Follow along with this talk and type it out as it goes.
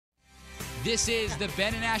This is the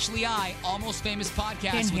Ben and Ashley I Almost Famous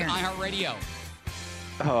podcast with iHeartRadio.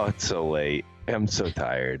 Oh, it's so late. I'm so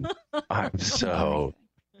tired. I'm so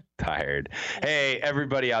tired. Hey,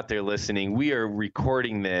 everybody out there listening, we are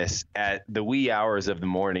recording this at the wee hours of the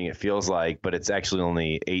morning, it feels like, but it's actually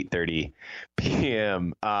only 8:30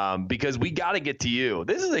 p.m. Because we got to get to you.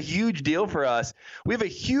 This is a huge deal for us. We have a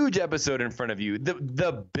huge episode in front of you,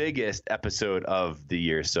 the biggest episode of the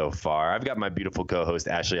year so far. I've got my beautiful co-host,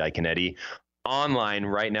 Ashley Iaconetti, online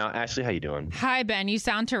right now. Ashley, how you doing? Hi, Ben. You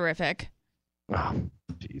sound terrific. Oh,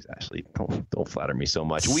 geez, Ashley, don't flatter me so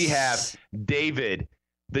much. We have David,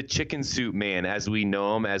 the chicken soup man, as we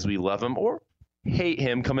know him, as we love him, or hate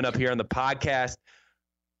him, coming up here on the podcast.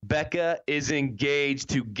 Becca is engaged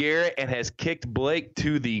to Garrett and has kicked Blake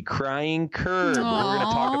to the crying curb. Aww. We're going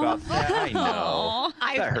to talk about that. I know.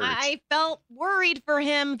 I felt worried for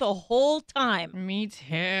him the whole time. Me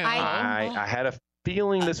too. I had a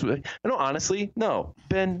feeling this was, honestly, no,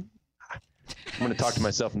 Ben, I'm going to talk to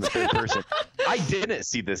myself in the third person. I didn't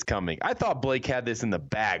see this coming. I thought Blake had this in the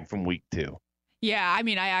bag from week 2. Yeah, I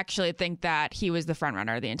mean, I actually think that he was the front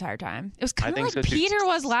runner the entire time. It was kind of like so Peter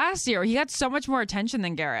was last year. He got so much more attention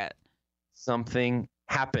than Garrett. Something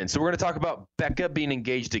happened. So we're going to talk about Becca being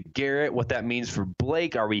engaged to Garrett, what that means for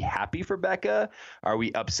Blake. Are we happy for Becca? Are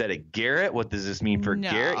we upset at Garrett? What does this mean for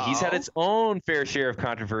Garrett? He's had its own fair share of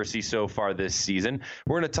controversy so far this season.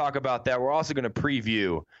 We're going to talk about that. We're also going to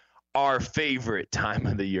preview our favorite time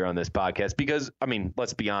of the year on this podcast because, I mean,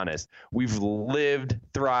 let's be honest, we've lived,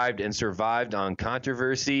 thrived, and survived on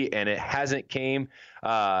controversy, and it hasn't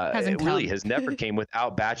really has never came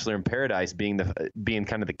without Bachelor in Paradise being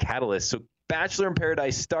kind of the catalyst. So Bachelor in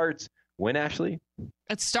Paradise starts when, Ashley?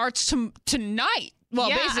 It starts tonight. Well,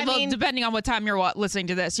 yeah, basically, depending on what time you're listening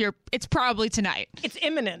to this, it's probably tonight. It's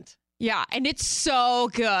imminent. Yeah, and it's so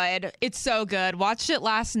good. It's so good. Watched it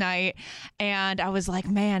last night, and I was like,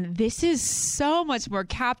 man, this is so much more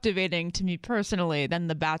captivating to me personally than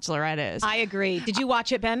The Bachelorette is. I agree. Did you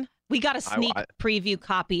watch it, Ben? We got a sneak preview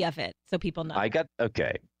copy of it, so people know.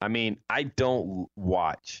 Okay. I mean, I don't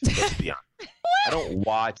watch, let's be honest. I don't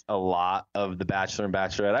watch a lot of The Bachelor and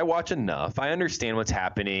Bachelorette. I watch enough. I understand what's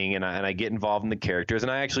happening, and I get involved in the characters,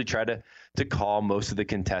 and I actually try to call most of the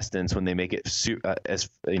contestants when they make it as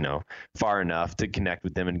far enough to connect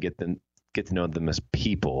with them and get to know them as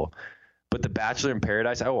people. But The Bachelor in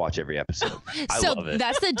Paradise, I will watch every episode. I love it.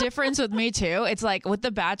 That's the difference with me too. It's like with The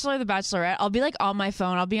Bachelor, The Bachelorette, I'll be like on my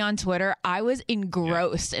phone, I'll be on Twitter. I was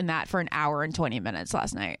engrossed in that for an hour and 20 minutes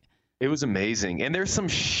last night. It was amazing. And there's some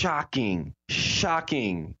shocking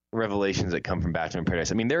revelations that come from Bachelor in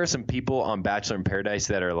Paradise. I mean, there are some people on Bachelor in Paradise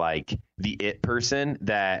that are like the it person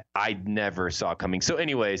that I never saw coming. So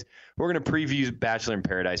anyways, we're going to preview Bachelor in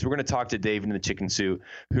Paradise. We're going to talk to David in the chicken suit,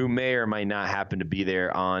 who may or may not happen to be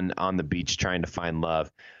there on the beach trying to find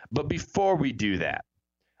love. But before we do that,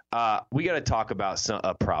 we got to talk about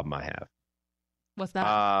a problem I have. What's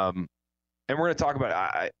that? And we're going to talk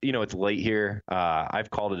about, it's late here. I've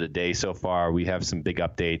called it a day so far. We have some big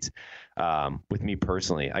updates with me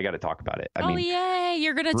personally. I got to talk about it. I mean, yay.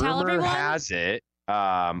 You're going to tell everyone? Rumor has it,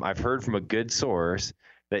 I've heard from a good source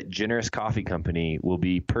that Generous Coffee Company will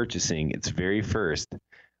be purchasing its very first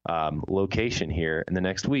location here in the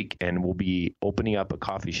next week. And we'll be opening up a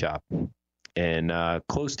coffee shop in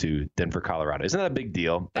close to Denver, Colorado. Isn't that a big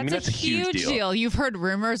deal? That's a huge deal. You've heard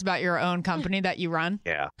rumors about your own company that you run?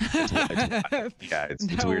 Yeah.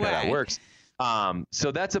 It's weird how that works.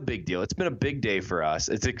 So that's a big deal. It's been a big day for us.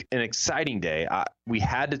 It's an exciting day. We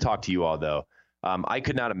had to talk to you all, though. I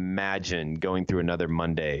could not imagine going through another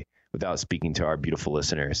Monday without speaking to our beautiful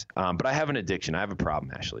listeners. But I have an addiction. I have a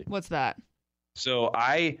problem, Ashley. What's that? So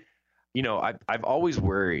I've always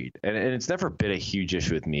worried, and it's never been a huge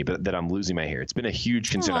issue with me, but that I'm losing my hair. It's been a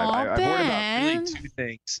huge concern. I've worried about really 2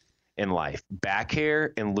 things in life: back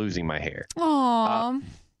hair and losing my hair. Aww.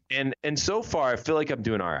 And so far, I feel like I'm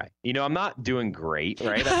doing all right. I'm not doing great,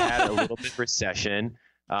 right? I've had a little bit of recession.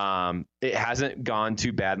 It hasn't gone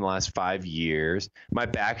too bad in the last 5 years. My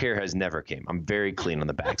back hair has never came. I'm very clean on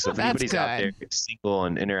the back. So if anybody's out there single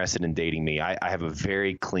and interested in dating me, I have a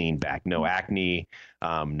very clean back. No acne,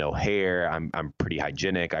 no hair. I'm pretty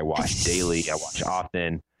hygienic. I wash daily. I wash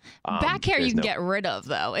often. Back hair you can get rid of,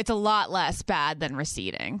 though. It's a lot less bad than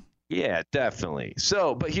receding. Yeah, definitely.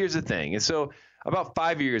 So, but here's the thing. And so about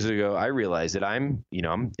 5 years ago, I realized that I'm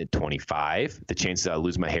at 25. The chances that I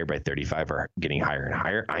lose my hair by 35 are getting higher and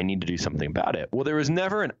higher. I need to do something about it. Well, there was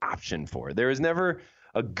never an option for it. There was never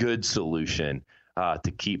a good solution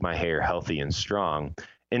to keep my hair healthy and strong.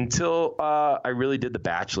 until I really did The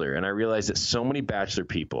Bachelor, and I realized that so many Bachelor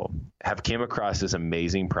people have came across this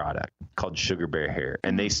amazing product called Sugar Bear Hair,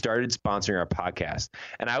 and they started sponsoring our podcast.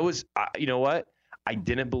 And I was, you know what? I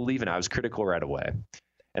didn't believe it. I was critical right away.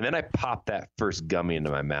 And then I popped that first gummy into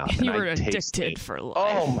my mouth. And you were I addicted for life.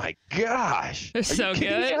 Oh my gosh. They're so good.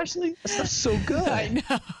 Me, Ashley? That stuff's so good. I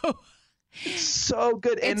know. It's so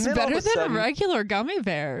good. It's better than regular gummy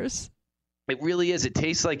bears. It really is. It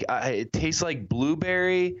tastes like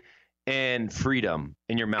blueberry and freedom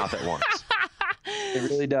in your mouth at once. It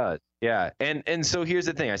really does. Yeah. And so here's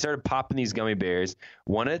the thing. I started popping these gummy bears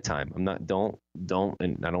one at a time. And I don't want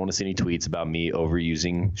to see any tweets about me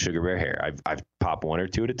overusing Sugar Bear Hair. I've popped one or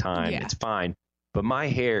two at a time. Yeah. It's fine. But my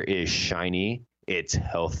hair is shiny. It's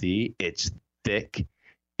healthy. It's thick.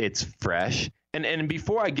 It's fresh. And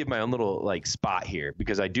before I give my own little like spot here,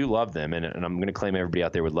 because I do love them, and I'm going to claim everybody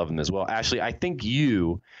out there would love them as well. Ashley, I think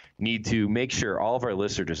you need to make sure all of our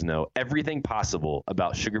listeners know everything possible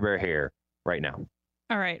about Sugar Bear Hair right now.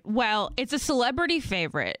 All right. Well, it's a celebrity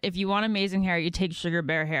favorite. If you want amazing hair, you take Sugar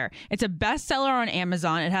Bear Hair. It's a bestseller on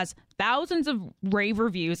Amazon. It has thousands of rave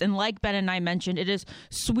reviews. And like Ben and I mentioned, it is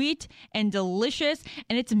sweet and delicious.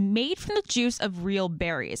 And it's made from the juice of real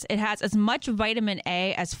berries. It has as much vitamin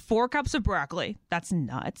A as 4 cups of broccoli. That's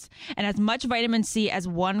nuts. And as much vitamin C as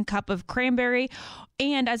 1 cup of cranberry.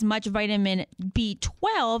 And as much vitamin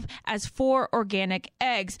B12 as 4 organic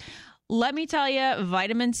eggs. Let me tell you,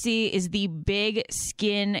 vitamin C is the big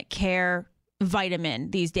skin care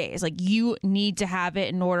vitamin these days. Like, you need to have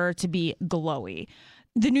it in order to be glowy.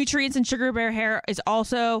 The nutrients in Sugar Bear Hair is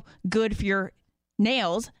also good for your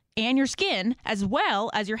nails and your skin as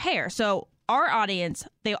well as your hair. So our audience,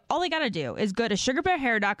 all they got to do is go to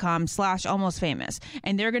sugarbearhair.com/almostfamous,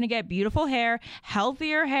 and they're going to get beautiful hair,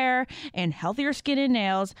 and healthier skin and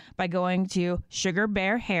nails by going to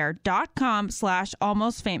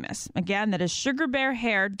sugarbearhair.com/almostfamous. Again, that is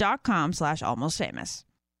sugarbearhair.com/almostfamous.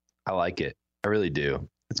 I like it. I really do.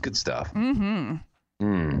 It's good stuff.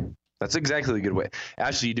 Mm-hmm. That's exactly the good way.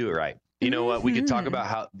 Ashley, you do it right. You know what? We could talk about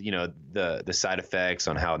how, the side effects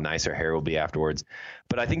on how nice our hair will be afterwards.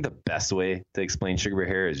 But I think the best way to explain Sugar Bear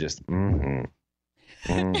Hair is just,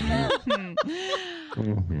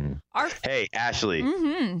 Hey, Ashley,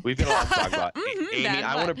 we've got a lot to talk about. Amy,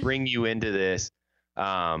 I want to bring you into this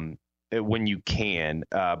when you can.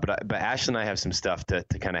 But Ashley and I have some stuff to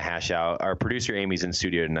kind of hash out. Our producer, Amy's in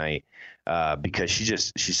studio tonight. Because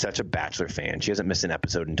she's such a Bachelor fan. She hasn't missed an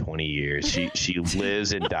episode in 20 years. She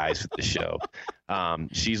lives and dies with the show.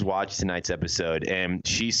 She's watched tonight's episode, and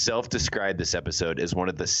she self-described this episode as one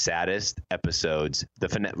of the saddest episodes,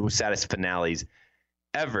 saddest finales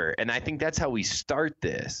ever. And I think that's how we start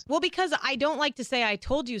this. Well, because I don't like to say I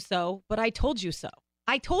told you so, but I told you so.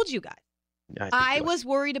 I told you guys. I was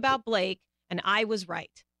worried about Blake, and I was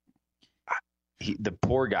right. The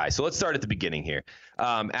poor guy. So let's start at the beginning here.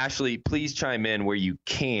 Ashley, please chime in where you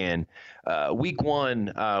can. Week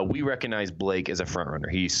 1, we recognize Blake as a front runner.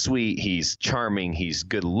 He's sweet. He's charming. He's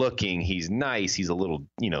good looking. He's nice. He's a little,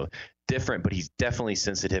 different, but he's definitely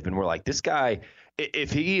sensitive. And we're like, this guy,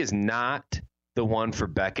 if he is not the one for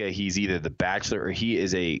Becca, he's either the Bachelor or he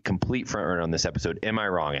is a complete front runner on this episode. Am I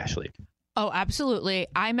wrong, Ashley? Oh, absolutely.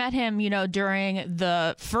 I met him, during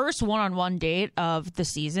the first one-on-one date of the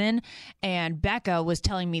season, and Becca was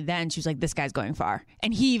telling me then, she was like, this guy's going far.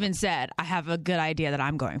 And he even said, I have a good idea that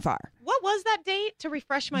I'm going far. What was that date, to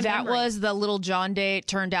refresh my memory? That was the Little John date,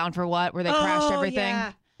 turned down for what, where they crashed everything.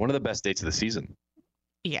 Yeah. One of the best dates of the season.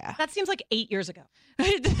 Yeah. That seems like 8 years ago.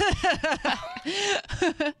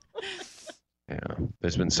 Yeah,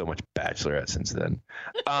 there's been so much Bachelorette since then.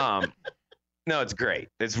 No, it's great.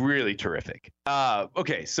 It's really terrific.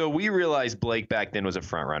 Okay, so we realized Blake back then was a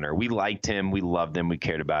front runner. We liked him. We loved him. We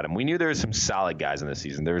cared about him. We knew there were some solid guys in the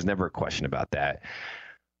season. There was never a question about that.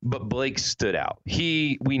 But Blake stood out.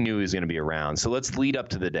 We knew he was going to be around. So let's lead up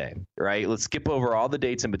to the day, right? Let's skip over all the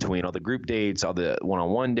dates in between, all the group dates, all the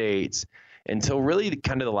one-on-one dates, until really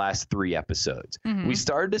kind of the last 3 episodes. Mm-hmm. We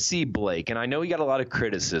started to see Blake, and I know he got a lot of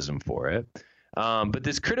criticism for it. But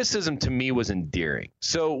this criticism to me was endearing.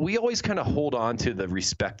 So we always kind of hold on to the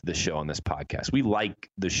respect of the show on this podcast. We like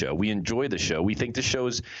the show. We enjoy the show. We think the show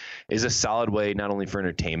is a solid way, not only for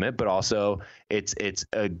entertainment, but also it's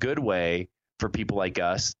a good way for people like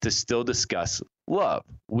us to still discuss love.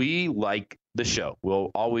 We like the show. We'll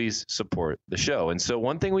always support the show. And so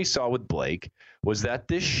one thing we saw with Blake was that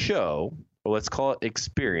this show, or let's call it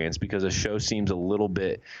experience, because a show seems a little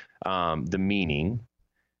bit demeaning.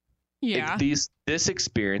 Yeah. This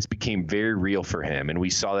experience became very real for him, and we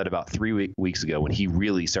saw that about 3 weeks ago when he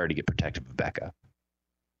really started to get protective of Becca.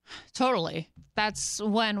 Totally. That's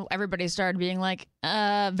when everybody started being like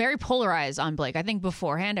very polarized on Blake. I think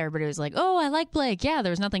beforehand everybody was like, oh, I like Blake. Yeah, there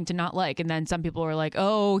was nothing to not like. And then some people were like,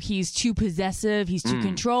 oh, he's too possessive. He's too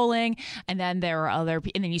controlling. And then there were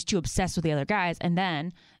and then he's too obsessed with the other guys. And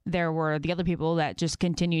then there were the other people that just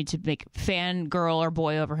continued to make fangirl or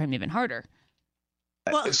boy over him even harder.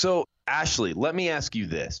 Well, so, Ashley, let me ask you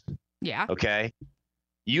this. Yeah. Okay.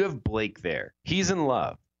 You have Blake there. He's in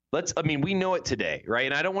love. We know it today, right?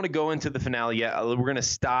 And I don't want to go into the finale yet. We're going to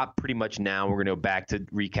stop pretty much now. We're going to go back to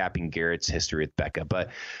recapping Garrett's history with Becca. But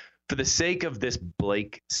for the sake of this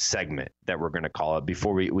Blake segment that we're going to call it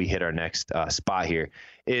before we hit our next spot here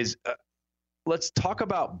is let's talk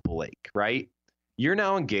about Blake, right? You're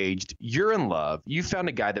now engaged. You're in love. You found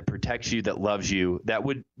a guy that protects you, that loves you, that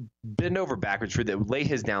would bend over backwards for you, that would lay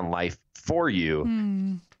his down life for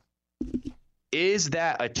you. Is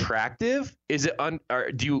that attractive? Is it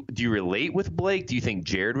do you relate with Blake? Do you think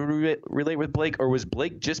Jared would relate with Blake, or was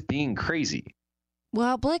Blake just being crazy?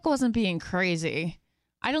 Well, Blake wasn't being crazy.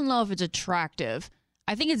 I don't know if it's attractive.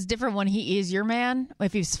 I think it's different when he is your man.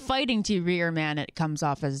 If he's fighting to be your man, it comes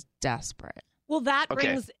off as desperate. Well, that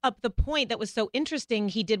brings up the point that was so interesting.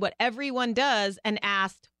 He did what everyone does and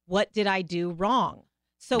asked, what did I do wrong?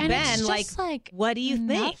 So and Ben, like, what do you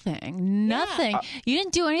think? Nothing. You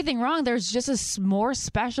didn't do anything wrong. There's just a more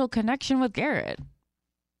special connection with Garrett.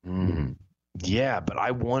 Yeah, but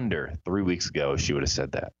I wonder 3 weeks ago she would have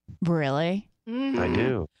said that. Really? I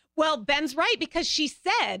do. Well, Ben's right, because she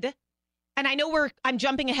said, and I know I'm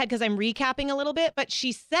jumping ahead because I'm recapping a little bit, but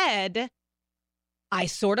she said, I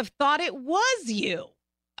sort of thought it was you.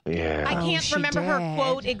 Yeah. I can't remember her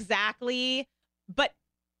quote exactly, but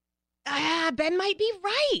Ben might be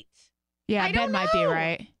right. Yeah, Ben might be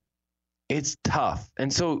right. It's tough.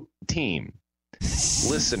 And so, team,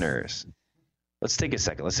 listeners, let's take a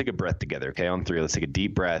second. Let's take a breath together, okay? On 3. Let's take a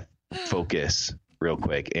deep breath, focus real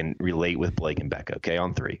quick, and relate with Blake and Becca, okay?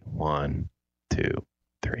 On 3. 1, 2,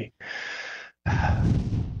 3.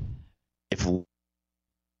 If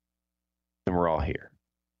we're all here,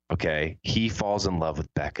 okay? He falls in love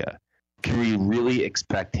with Becca. Can we really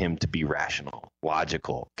expect him to be rational,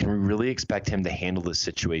 logical? Can we really expect him to handle the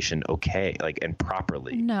situation okay, and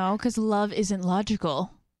properly? No, because love isn't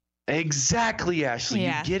logical. Exactly, Ashley.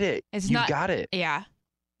 Yeah. You get it. You got it. Yeah.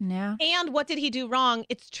 Yeah. And what did he do wrong?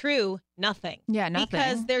 It's true. Nothing. Yeah, nothing.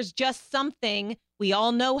 Because there's just something. We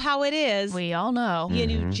all know how it is. We all know.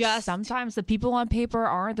 Sometimes the people on paper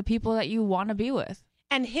aren't the people that you want to be with.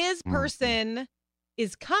 And his person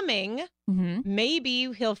is coming.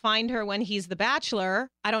 Maybe he'll find her when he's the bachelor.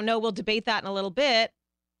 I don't know. We'll debate that in a little bit.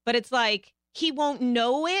 But it's like he won't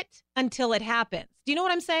know it until it happens. Do you know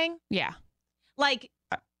what I'm saying? Yeah.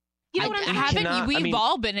 You know what I'm saying? We've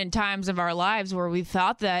all been in times of our lives where we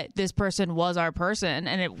thought that this person was our person,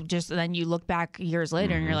 and then you look back years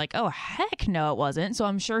later and you're like, oh, heck no, it wasn't. So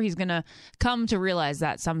I'm sure he's going to come to realize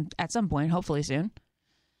that at some point, hopefully soon.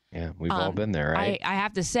 Yeah, we've all been there, right? I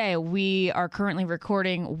have to say, we are currently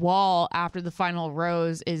recording while after the final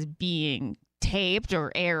rose is being taped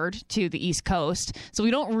or aired to the East Coast. So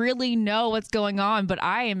we don't really know what's going on, but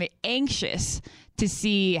I am anxious to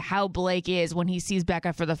see how Blake is when he sees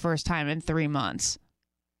Becca for the first time in 3 months.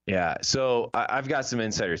 Yeah, so I've got some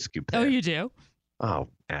insider scoop there. Oh, you do? Oh,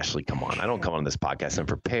 Ashley, come on. I don't come on this podcast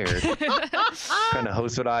unprepared. What kind of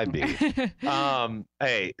host would I be?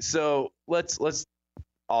 Hey, so let's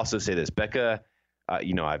also say this. Becca,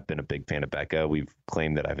 I've been a big fan of Becca. We've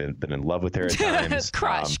claimed that I've been in love with her at times.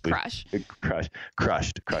 Crushed.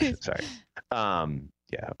 Sorry.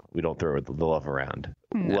 Yeah, we don't throw the love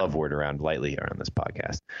word around lightly here on this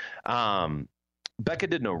podcast. Becca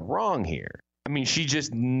did no wrong here. I mean, she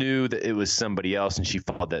just knew that it was somebody else and she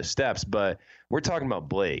followed those steps. But we're talking about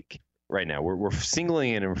Blake right now. We're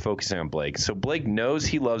singling in and we're focusing on Blake. So Blake knows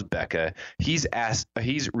he loves Becca. He's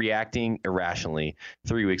reacting irrationally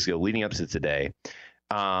 3 weeks ago, leading up to today.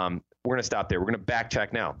 We're going to stop there. We're going to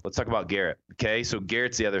backtrack now. Let's talk about Garrett. Okay, so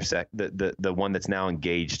Garrett's the other the one that's now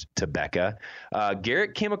engaged to Becca.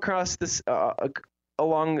 Garrett came across this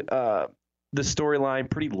along the storyline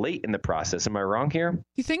pretty late in the process. Am I wrong here?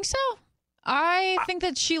 You think so? I think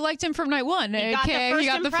that she liked him from night one. He got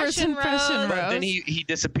the first impression, Rose. But then he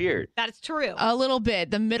disappeared. That's true. A little bit.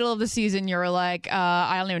 The middle of the season, you were like,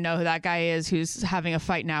 I don't even know who that guy is who's having a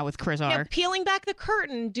fight now with Chris R. Now, peeling back the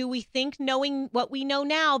curtain, do we think, knowing what we know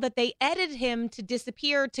now, that they edited him to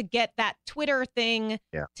disappear to get that Twitter thing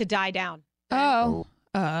to die down? Oh.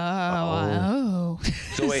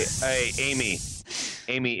 So wait, hey,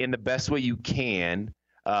 Amy, in the best way you can,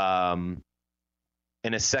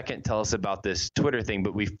 in a second, tell us about this Twitter thing.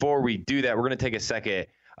 But before we do that, we're going to take a second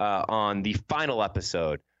on the final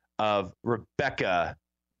episode of Rebecca.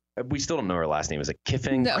 We still don't know her last name. Is it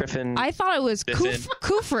Kiffin? No, Griffin? I thought it was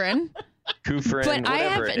Kufrin. Kufrin, but I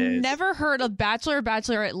have it is. never heard a Bachelor or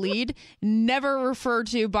Bachelorette lead never referred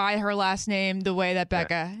to by her last name the way that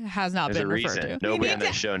Becca has not There's been a referred reason. to. Nobody on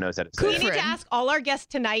this show knows how to say We it. need to ask all our guests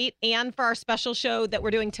tonight and for our special show that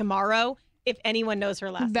we're doing tomorrow if anyone knows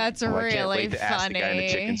her last name. That's I really can't wait to funny. ask the guy in the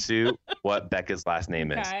chicken suit what Becca's last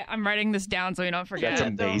name is. Okay, I'm writing this down so we don't forget.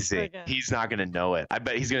 That's amazing. forget. He's not going to know it. I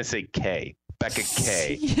bet he's going to say K. Becca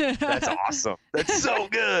K. Yeah. That's awesome. That's so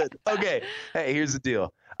good. Okay. Hey, here's the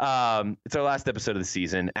deal. It's our last episode of the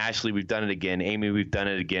season. Ashley, we've done it again. Amy, we've done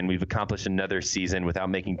it again. We've accomplished another season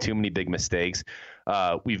without making too many big mistakes.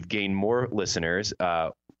 We've gained more listeners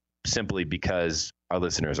simply because our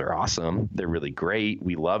listeners are awesome. They're really great.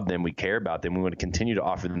 We love them. We care about them. We want to continue to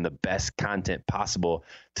offer them the best content possible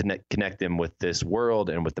to connect them with this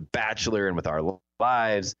world and with The Bachelor and with our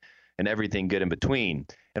lives and everything good in between.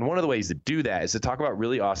 And one of the ways to do that is to talk about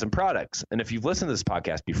really awesome products. And if you've listened to this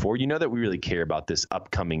podcast before, you know that we really care about this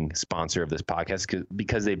upcoming sponsor of this podcast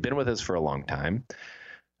because they've been with us for a long time.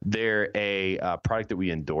 They're a product that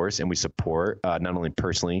we endorse and we support, not only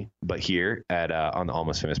personally, but here at on the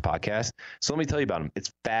Almost Famous podcast. So let me tell you about them.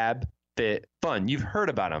 It's FabFitFun. You've heard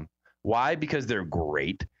about them. Why? Because they're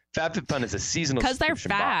great. FabFitFun is a seasonal Because they're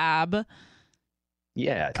subscription fab. box.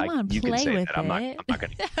 Yeah, Come on, you play can say with that. I'm not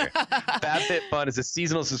going to. FabFitFun is a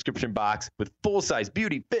seasonal subscription box with full-size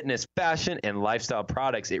beauty, fitness, fashion, and lifestyle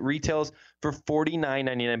products. It retails for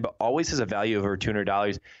 $49.99, but always has a value of over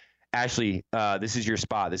 $200. Ashley, this is your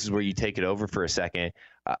spot. This is where you take it over for a second.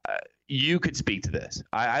 You could speak to this.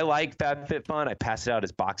 I like FabFitFun. I pass it out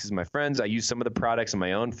as boxes to my friends. I use some of the products on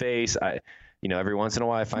my own face. Every once in a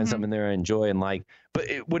while I find something there I enjoy and like. But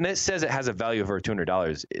when it says it has a value of over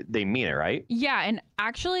 $200, they mean it, right? Yeah, and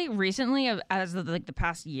actually recently, as of the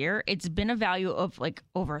past year, it's been a value of like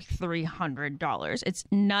over $300. It's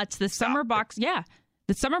nuts. The summer box,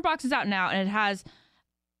 the summer box is out now, and it has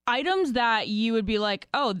items that you would be like,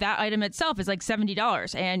 oh, that item itself is like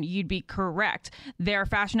 $70, and you'd be correct. There are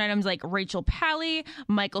fashion items like Rachel Pally,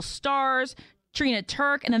 Michael Stars, Trina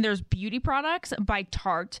Turk, and then there's beauty products by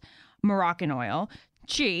Tarte, Moroccan Oil,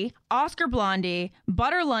 Chi, Oscar Blondie,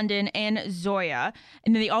 Butter London, and Zoya.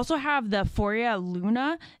 And then they also have the Foria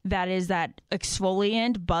Luna, that is that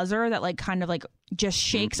exfoliant buzzer that kind of just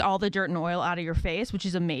shakes all the dirt and oil out of your face, which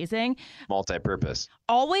is amazing. Multi-purpose.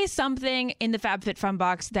 Always something in the FabFitFun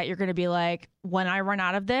box that you're going to be like, when I run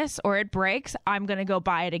out of this or it breaks, I'm going to go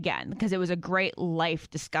buy it again because it was a great life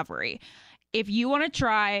discovery. If you want to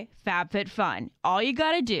try FabFitFun, all you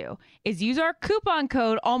got to do is use our coupon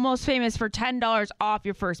code ALMOSTFAMOUS for $10 off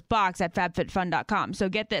your first box at fabfitfun.com. So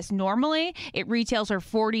get this. Normally, it retails for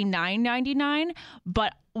 $49.99,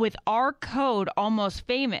 but with our code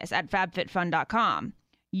ALMOSTFAMOUS at fabfitfun.com,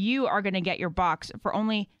 you are going to get your box for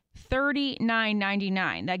only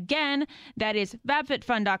 $39.99. Again, that is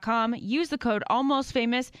fabfitfun.com. Use the code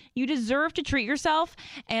ALMOSTFAMOUS. You deserve to treat yourself.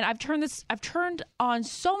 And I've turned on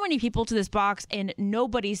so many people to this box, and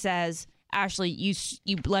nobody says, Ashley, you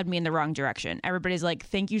led me in the wrong direction. Everybody's like,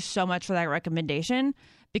 thank you so much for that recommendation,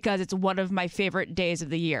 because it's one of my favorite days of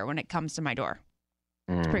the year when it comes to my door.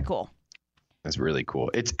 It's pretty cool. That's really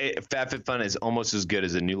cool. FabFitFun is almost as good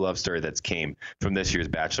as a new love story that's came from this year's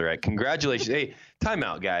Bachelorette. Congratulations. Hey, time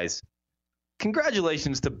out, guys.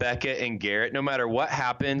 Congratulations to Becca and Garrett. No matter what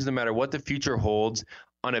happens, no matter what the future holds,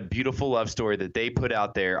 on a beautiful love story that they put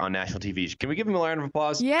out there on national TV. Can we give them a round of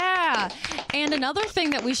applause? Yeah. And another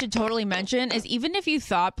thing that we should totally mention is, even if you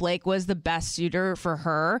thought Blake was the best suitor for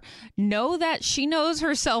her, know that she knows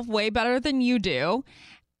herself way better than you do.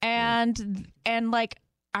 And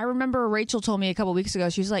I remember Rachel told me a couple weeks ago,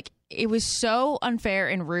 she was like, it was so unfair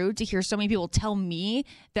and rude to hear so many people tell me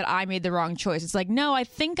that I made the wrong choice. It's like, no, I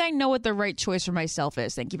think I know what the right choice for myself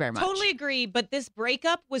is. Thank you very much. Totally agree. But this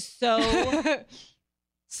breakup was so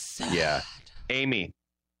sad. Yeah. Amy,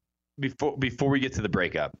 before we get to the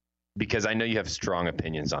breakup, because I know you have strong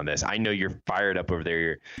opinions on this. I know you're fired up over there.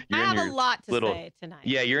 You're I have in your a lot to little, say tonight.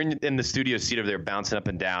 Yeah, you're in the studio seat over there bouncing up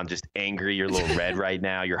and down, just angry. You're a little red right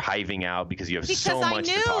now. You're hiving out because you have so much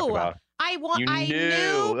to talk about. I knew.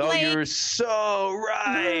 Oh, Blake. you're so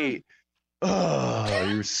right. Oh,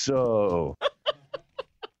 you're so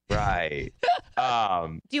right.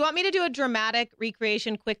 Do you want me to do a dramatic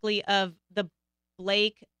recreation quickly of the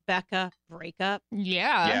Blake Becca breakup?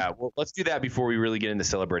 Yeah. Yeah. Well, let's do that before we really get into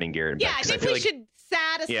celebrating Garrett and Yeah, Beck, I 'cause think feel we should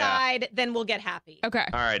sad aside, then we'll get happy. Okay.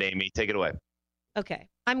 All right, Amy, take it away. Okay.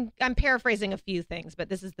 I'm paraphrasing a few things, but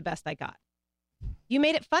this is the best I got. You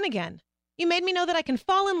made it fun again. You made me know that I can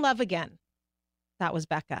fall in love again. That was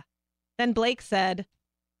Becca. Then Blake said,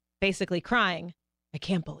 basically crying, I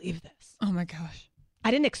can't believe this. Oh my gosh.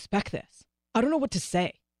 I didn't expect this. I don't know what to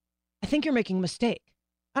say. I think you're making a mistake.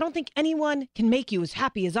 I don't think anyone can make you as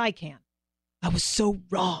happy as I can. I was so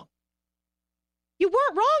wrong. You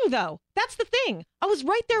weren't wrong, though. That's the thing. I was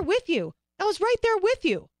right there with you.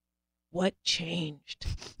 What changed?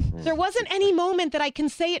 There wasn't any moment that I can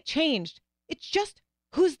say it changed. It's just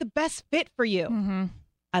who's the best fit for you. Mm-hmm.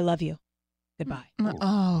 I love you. Goodbye.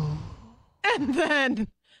 Oh. And then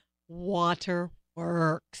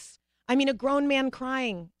waterworks. I mean, a grown man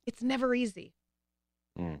crying. It's never easy.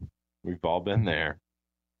 We've all been there.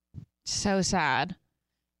 So sad.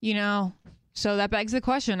 So that begs the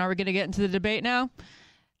question, are we going to get into the debate now?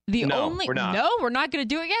 We're not. No, we're not going to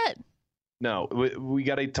do it yet. No, we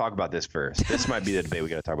got to talk about this first. This might be the debate we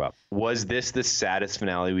got to talk about. Was this the saddest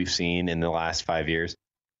finale we've seen in the last 5 years?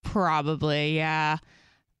 Probably, yeah.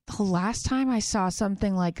 The last time I saw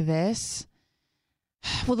something like this,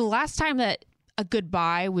 well, the last time that a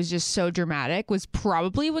goodbye was just so dramatic was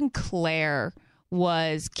probably when Claire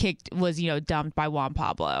was dumped by Juan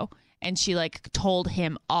Pablo. And she told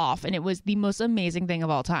him off, and it was the most amazing thing of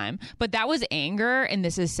all time. But that was anger, and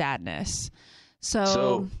this is sadness.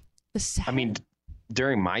 So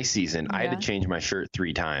during my season, I had to change my shirt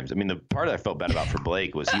 3 times. I mean, the part that I felt bad about for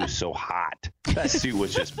Blake was he was so hot. That suit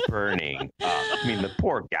was just burning up. I mean, the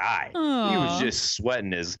poor guy. Aww. He was just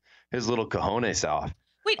sweating his little cojones off.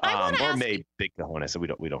 Wait, I want to ask. Or maybe big cojones. So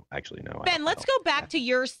we don't actually know. Ben, let's go back to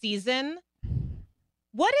your season.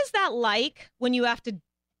 What is that like when you have to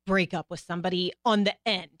break up with somebody on the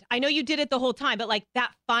end? I know you did it the whole time, but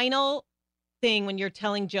that final thing when you're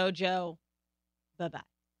telling JoJo bye-bye.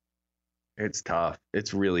 It's tough.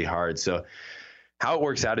 It's really hard. So how it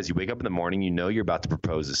works out is you wake up in the morning, you're about to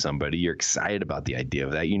propose to somebody. You're excited about the idea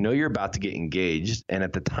of that. You're about to get engaged. And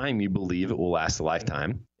at the time you believe it will last a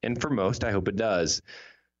lifetime. And for most, I hope it does.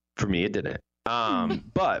 For me, it didn't.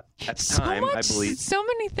 But at the time, I believe so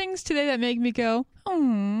many things today that make me go,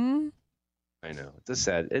 I know. This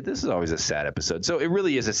is always a sad episode. So it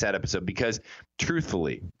really is a sad episode because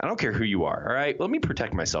truthfully, I don't care who you are. All right. Let me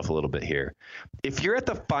protect myself a little bit here. If you're at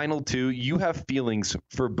the final 2, you have feelings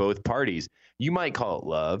for both parties. You might call it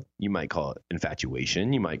love. You might call it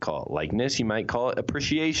infatuation. You might call it likeness. You might call it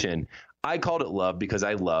appreciation. I called it love because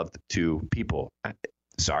I loved 2 people.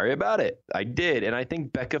 Sorry about it. I did. And I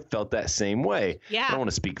think Becca felt that same way. Yeah. I don't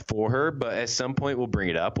want to speak for her, but at some point we'll bring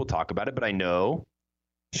it up. We'll talk about it. But I know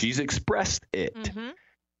she's expressed it.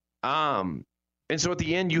 Mm-hmm. And so at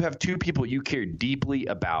the end, you have 2 people you care deeply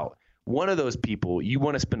about. One of those people you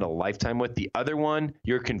want to spend a lifetime with. The other one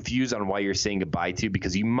you're confused on why you're saying goodbye to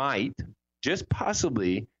because you might just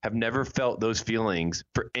possibly have never felt those feelings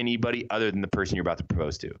for anybody other than the person you're about to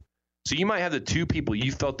propose to. So you might have the 2 people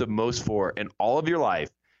you felt the most for in all of your life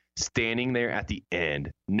standing there at the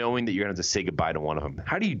end, knowing that you're going to have to say goodbye to one of them.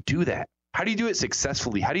 How do you do that? How do you do it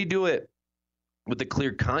successfully? How do you do it with a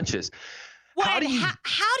clear conscience? Well, how do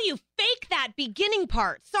you fake that beginning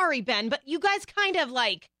part? Sorry, Ben, but you guys kind of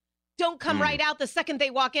don't come right out the second they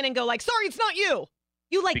walk in and go sorry, it's not you.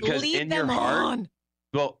 You because lead in them your heart, on.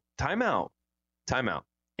 Well, time out.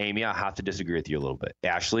 Amy, I have to disagree with you a little bit.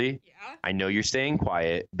 Ashley, yeah? I know you're staying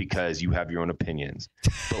quiet because you have your own opinions.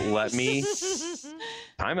 But let me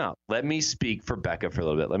time out. Let me speak for Becca for a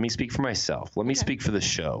little bit. Let me speak for myself. Let me speak for the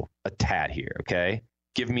show a tad here, okay?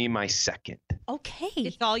 Give me my second. Okay.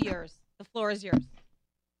 It's all yours. The floor is yours.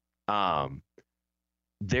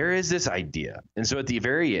 There is this idea. And so at the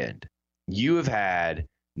very end, you have had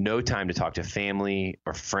no time to talk to family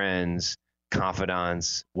or friends,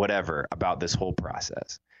 confidants, whatever, about this whole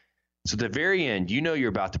process. So at the very end, you're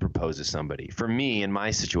about to propose to somebody. For me, in my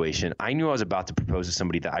situation, I knew I was about to propose to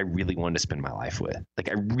somebody that I really wanted to spend my life with.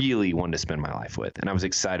 I really wanted to spend my life with, and I was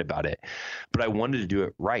excited about it. But I wanted to do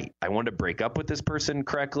it right. I wanted to break up with this person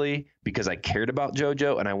correctly because I cared about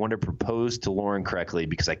JoJo, and I wanted to propose to Lauren correctly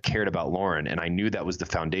because I cared about Lauren, and I knew that was the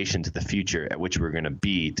foundation to the future at which we were going to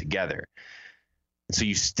be together. And so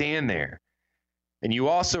you stand there. And you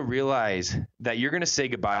also realize that you're going to say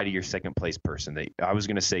goodbye to your second place person, that I was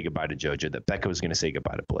going to say goodbye to JoJo, that Becca was going to say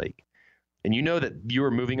goodbye to Blake. And you know that you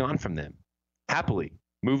are moving on from them, happily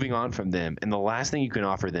moving on from them. And the last thing you can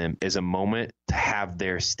offer them is a moment to have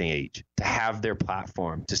their stage, to have their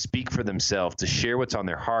platform, to speak for themselves, to share what's on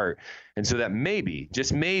their heart. And so that maybe,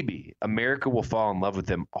 just maybe, America will fall in love with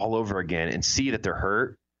them all over again and see that they're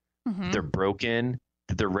hurt, that they're broken,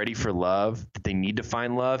 that they're ready for love, that they need to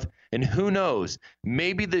find love. And who knows,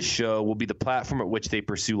 maybe this show will be the platform at which they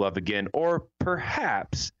pursue love again, or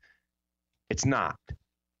perhaps it's not.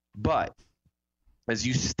 But as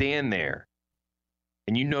you stand there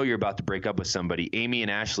and you're about to break up with somebody, Amy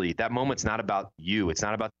and Ashley, that moment's not about you. It's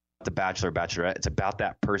not about the Bachelor, Bachelorette. It's about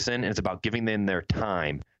that person, and it's about giving them their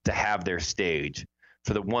time to have their stage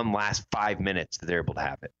for the one last 5 minutes that they're able to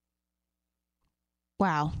have it.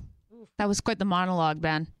 Wow. That was quite the monologue,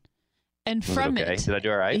 Ben. And from okay? it, Did I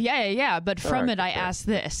do all right? Yeah. But from right, it, I asked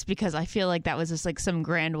this because I feel like that was just like some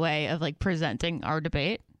grand way of like presenting our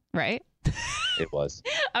debate, right? It was.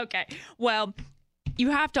 Okay. Well,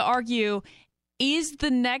 you have to argue, is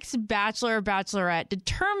the next Bachelor or Bachelorette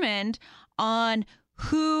determined on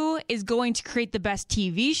who is going to create the best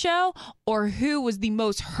TV show or who was the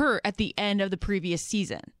most hurt at the end of the previous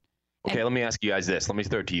season? Okay, let me ask you guys this. Let me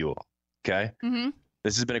throw it to you all. Okay? Mm-hmm.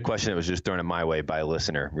 This has been a question that was just thrown in my way by a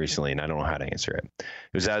listener recently, and I don't know how to answer it. It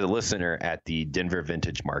was as a listener at the Denver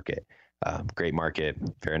Vintage Market. Great market.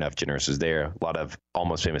 Fair enough. Generous was there. A lot of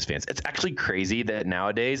Almost Famous fans. It's actually crazy that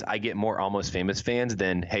nowadays I get more Almost Famous fans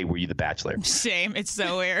than, hey, were you the Bachelor? Same. It's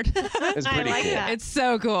so weird. It's pretty I like cool. that. It's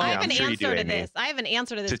so cool. I have I'm an sure you answer do, to Amy. this. I have an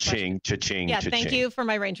answer to this Cha-ching, question. cha-ching, Yeah, cha-ching. thank you for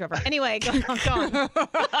my Range Rover. Anyway, go on.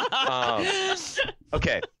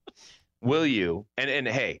 Okay. Will you, and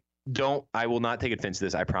hey, I will not take offense to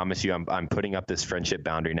this. I promise you, I'm putting up this friendship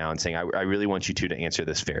boundary now and saying, I really want you two to answer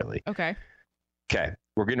this fairly. Okay. Okay.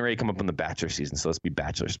 We're getting ready to come up on the Bachelor season, so let's be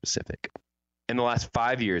Bachelor specific. In the last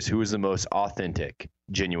 5 years, who was the most authentic,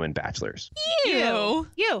 genuine Bachelors? You.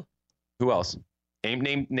 Who else?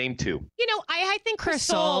 Name two. You know, I think Chris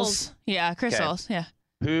Soules. Yeah, Chris Okay. Soules. Yeah.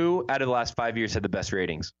 Who out of the last 5 years had the best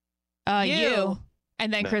ratings? You.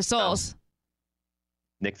 And then No, Chris no. Soules.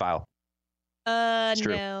 Nick File.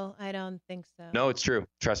 true. No, I don't think so. No, it's true.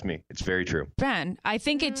 Trust me, it's very true. Ben, I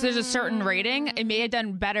think there's a certain rating. It may have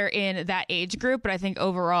done better in that age group, but I think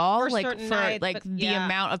overall, For like certain for nights, like but the yeah.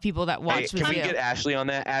 amount of people that Hey, watched can with we you. get Ashley on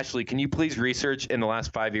that? Ashley, can you please research in the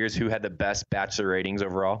last 5 years who had the best Bachelor ratings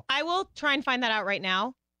overall? I will try and find that out right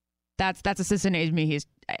now. That's Assistant Amy.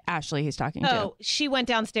 Ashley. He's talking to. Oh, she went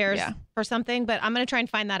downstairs Yeah. for something, but I'm going to try and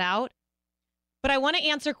find that out. But I want to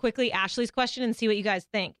answer quickly Ashley's question and see what you guys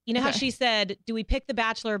think. You know how Okay. she said, do we pick the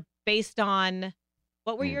Bachelor based on,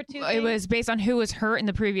 what were your two It things? was based on who was hurt in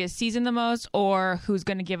the previous season the most, or who's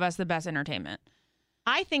going to give us the best entertainment.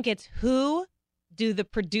 I think it's who do the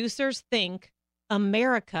producers think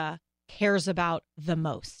America cares about the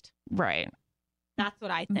most? Right. That's what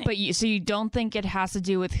I think. But so you don't think it has to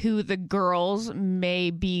do with who the girls may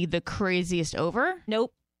be the craziest over?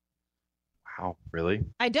 Nope. Wow, really?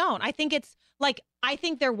 I don't. I think it's like, I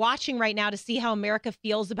think they're watching right now to see how America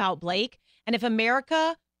feels about Blake. And if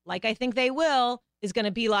America, like I think they will, is going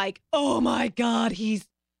to be like, oh my God, he's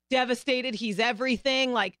devastated. He's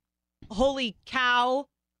everything. Like, holy cow.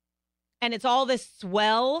 And it's all this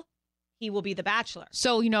swell. He will be the Bachelor.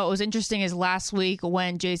 So, what was interesting is last week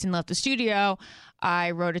when Jason left the studio,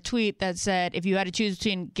 I wrote a tweet that said, if you had to choose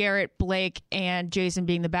between Garrett, Blake, and Jason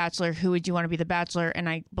being the Bachelor, who would you want to be the Bachelor? And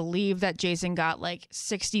I believe that Jason got like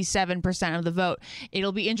 67% of the vote.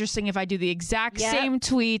 It'll be interesting if I do the exact Yep. same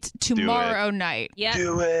tweet tomorrow night. Yeah.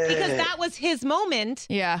 Do it. Because that was his moment.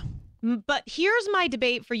 Yeah. But here's my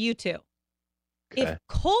debate for you two. Okay. If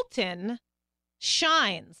Colton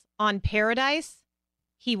shines on Paradise,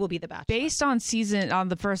 he will be the Bachelor. Based on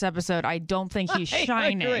the first episode, I don't think he's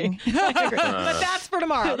shining. I agree. But that's for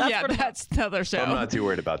tomorrow. That's yeah, for tomorrow. that's the other show. I'm not too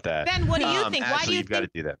worried about that. Ben, what do you think? Why Ashley, do you you've got to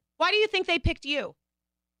think? do that. Why do you think they picked you?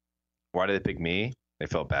 Why did they pick me? They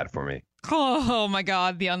felt bad for me. Oh my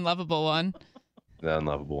God, the unlovable one. The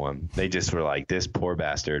unlovable one. They just were like, this poor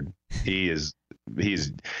bastard. He's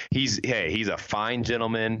a fine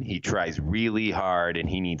gentleman. He tries really hard and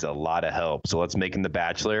he needs a lot of help. So let's make him the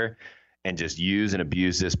Bachelor and just use and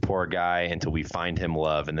abuse this poor guy until we find him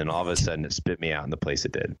love. And then all of a sudden it spit me out in the place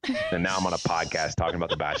it did. And now I'm on a podcast talking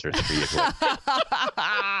about the Bachelor 3 years later.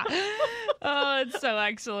 Oh, it's so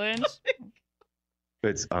excellent.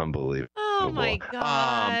 It's unbelievable. Oh my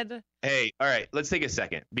God. Hey, all right, let's take a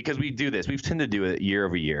second because we do this. We've tended to do it year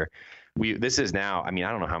over year. This is now, I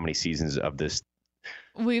don't know how many seasons of this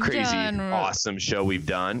We've crazy, done awesome show we've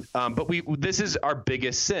done. But this is our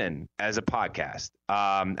biggest sin as a podcast.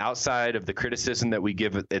 Outside of the criticism that we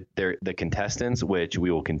give the contestants, which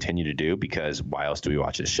we will continue to do because why else do we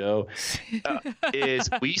watch this show? Is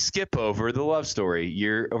we skip over the love story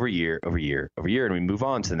year over year over year over year, and we move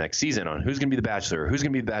on to the next season on who's going to be the Bachelor, or who's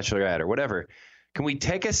going to be the Bachelorette, or whatever. Can we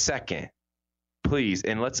take a second, please,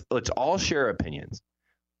 and let's all share opinions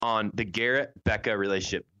on the Garrett Becca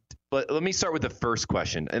relationship? But let me start with the first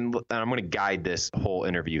question, and I'm going to guide this whole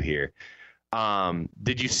interview here.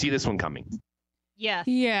 Did you see this one coming? Yes.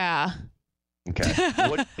 Yeah. Okay.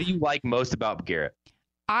 What do you like most about Garrett?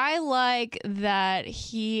 I like that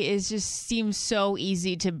he seems so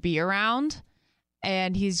easy to be around,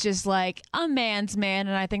 and he's just like a man's man,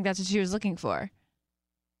 and I think that's what she was looking for.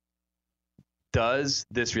 Does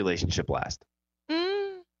this relationship last?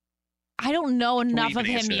 I don't know enough of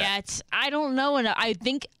even him answer that? yet. I don't know enough. I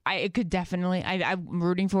think it could definitely. I'm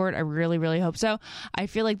rooting for it. I really, really hope so. I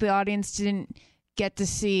feel like the audience didn't get to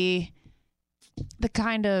see the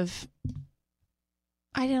kind of.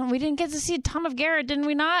 We didn't get to see a ton of Garrett, didn't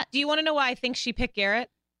we not? Do you want to know why I think she picked Garrett?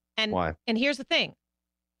 And Why? And here's the thing.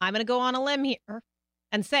 I'm going to go on a limb here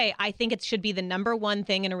and say I think it should be the number one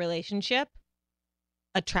thing in a relationship.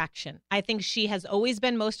 Attraction. I think she has always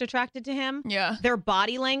been most attracted to him. Yeah. Their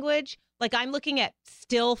body language. Like, I'm looking at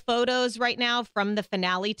still photos right now from the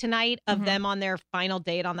finale tonight of them on their final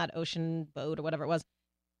date on that ocean boat or whatever it was.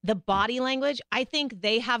 The body language, I think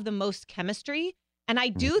they have the most chemistry. And I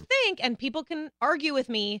do think, and people can argue with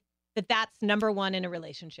me, that that's number one in a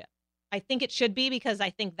relationship. I think it should be because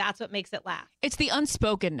I think that's what makes it last. It's the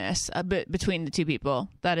unspokenness a bit between the two people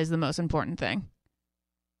that is the most important thing.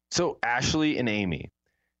 So Ashley and Amy,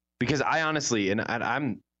 because I honestly, and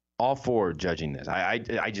I'm all for judging this. I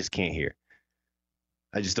just can't hear.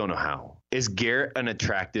 I just don't know how. Is Garrett an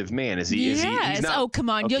attractive man? Is he? Yes. Is he? He's not, Oh, come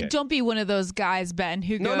on. okay. Don't be one of those guys, Ben,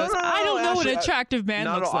 who No, goes, no, I don't know Ashley, what an attractive man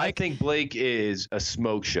looks like. I think Blake is a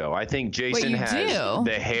smoke show. I think Jason you has do?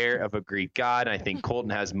 the hair of a Greek god. And I think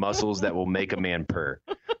Colton has muscles that will make a man purr.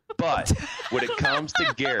 But when it comes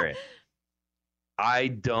to Garrett, I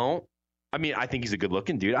think he's a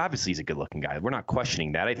good-looking dude. Obviously, he's a good-looking guy. We're not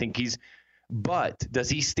questioning that. I think but does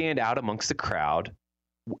he stand out amongst the crowd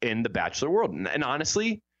in the Bachelor world? And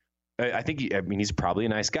honestly, I think he's probably a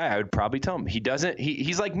nice guy. I would probably tell him he doesn't.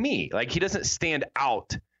 He's like me. Like, he doesn't stand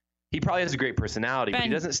out. He probably has a great personality, but he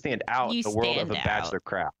doesn't stand out in the world of a Bachelor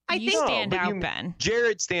crowd. I You think stand out, Ben.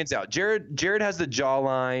 Jared stands out. Jared has the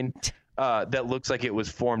jawline that looks like it was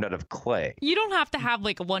formed out of clay. You don't have to have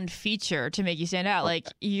like one feature to make you stand out. Like,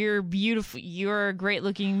 you're beautiful. You're a great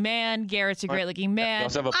looking man. Garrett's a great looking We man.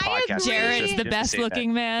 also have a I podcast. agree. Jared's just the to best say that.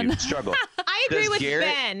 looking man. We struggle. I agree Does with Garrett-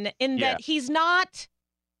 Ben in that he's not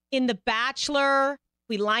in The Bachelor.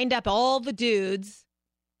 We lined up all the dudes.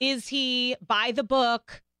 Is he, by the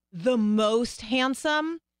book, the most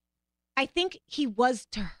handsome? I think he was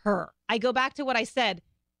to her. I go back to what I said.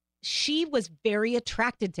 She was very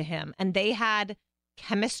attracted to him, and they had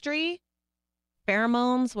chemistry,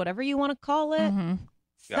 pheromones, whatever you want to call it. Mm-hmm.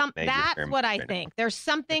 That's what I think. There's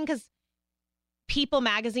something, because People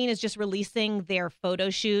Magazine is just releasing their photo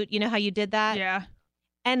shoot. You know how you did that? Yeah.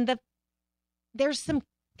 And there's some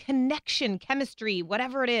connection, chemistry,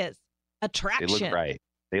 whatever it is, attraction.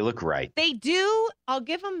 They look right. They do. I'll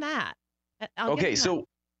give them that. Okay, so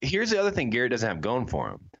here's the other thing Garrett doesn't have going for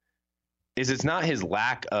him. It's not his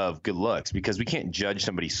lack of good looks, because we can't judge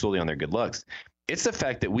somebody solely on their good looks. It's the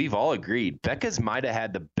fact that we've all agreed Becca's might have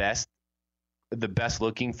had the best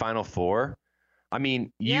looking Final Four. I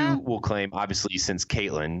mean, you will claim, obviously, since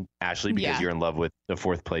Caitlyn, Ashley, because you're in love with the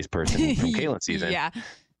fourth place person from Caitlyn's season. Yeah.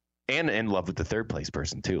 And in love with the third place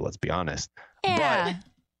person, too, let's be honest. Yeah.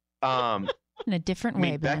 But in a different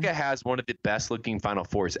way, Ben. Becca has one of the best looking Final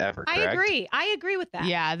Fours ever, correct? I agree with that.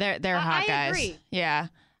 Yeah, they're hot guys. agree. Yeah.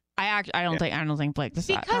 I don't think Blake is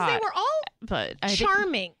Because hot. they were all but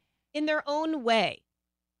charming in their own way.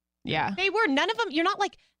 Yeah. They were. None of them, you're not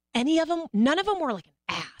like any of them. None of them were like an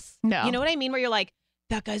ass. No. You know what I mean? Where you're like,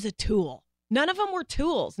 that guy's a tool. None of them were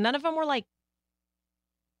tools. None of them were like,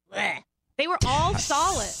 bleh. They were all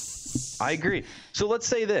solid. I agree. So let's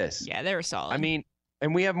say this. Yeah, they were solid. I mean,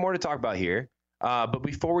 and we have more to talk about here. But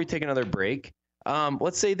before we take another break,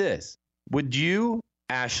 let's say this. Would you,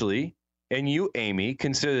 Ashley, and you, Amy,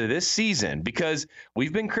 consider this season, because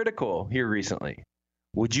we've been critical here recently,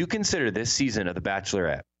 would you consider this season of The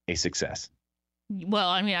Bachelorette a success? Well,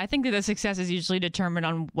 I mean, I think that the success is usually determined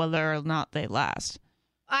on whether or not they last.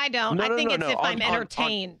 I don't. I think it's if I'm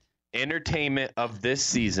entertained. Entertainment of this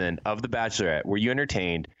season of The Bachelorette. Were you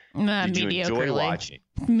entertained? Did you enjoy watching?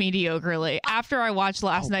 Mediocrely. After I watched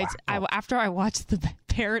last night's, after I watched the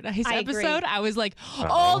Paradise episode, I was like,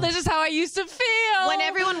 oh, this is how I used to feel. When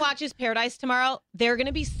everyone watches Paradise tomorrow, they're going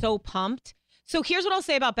to be so pumped. So here's what I'll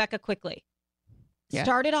say about Becca quickly. Yeah.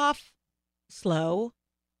 Started off slow.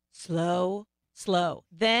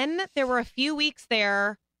 Then there were a few weeks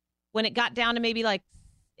there when it got down to maybe like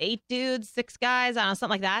 8 dudes, 6 guys, I don't know,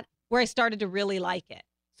 something like that, where I started to really like it.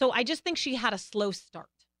 So I just think she had a slow start.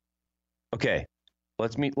 Okay,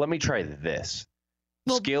 let me try this.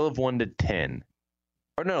 Scale of 1 to 10.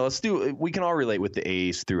 Or no, we can all relate with the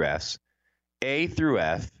A's through F's. A through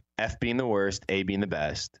F, F being the worst, A being the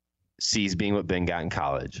best, C's being what Ben got in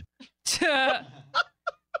college.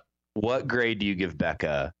 What grade do you give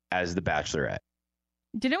Becca as the Bachelorette?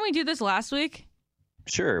 Didn't we do this last week?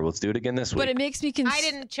 Sure, let's do it again this week. But it makes me I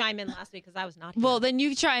didn't chime in last week because I was not here. Well, then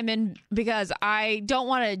you chime in because I don't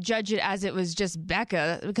want to judge it as it was just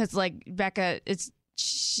Becca because, like, Becca, it's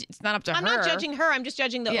not up to her. I'm not judging her. I'm just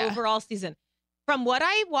judging the overall season. From what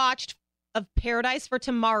I watched of Paradise for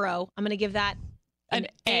Tomorrow, I'm going to give that an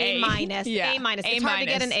A minus. Yeah. A minus. It's hard to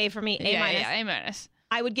get an A for me. A minus. Yeah, A minus.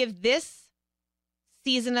 I would give this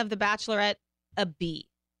season of The Bachelorette a B.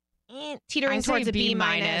 Teetering towards a B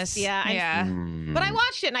minus. Yeah. But I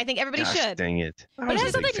watched it, and I think everybody should. Dang it. But it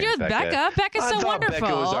has something to do with Becca. Becca's so wonderful.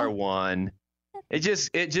 Becca was our one. It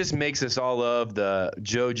just makes us all love the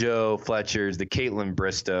JoJo Fletchers, the Caitlin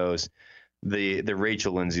Bristows, the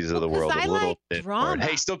Rachel Lindsays of the world. I like drama.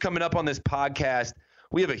 Hey, still coming up on this podcast,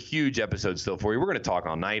 we have a huge episode still for you. We're going to talk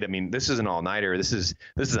all night. I mean, this is an all-nighter. This is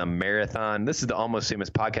a marathon. This is the Almost Famous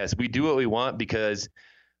podcast. We do what we want because,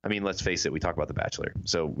 I mean, let's face it, we talk about The Bachelor,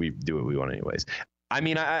 so we do what we want anyways. I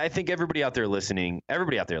mean, I think everybody out there listening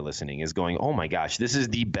is going, oh my gosh, this is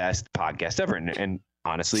the best podcast ever. And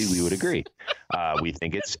honestly, we would agree. We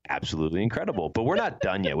think it's absolutely incredible, but we're not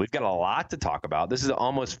done yet. We've got a lot to talk about. This is the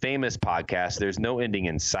Almost Famous podcast. There's no ending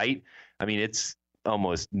in sight. I mean, it's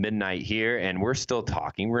almost midnight here and we're still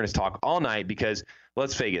talking. We're going to talk all night because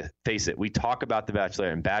let's face it. We talk about The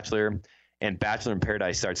Bachelor and Bachelor in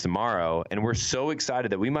Paradise starts tomorrow. And we're so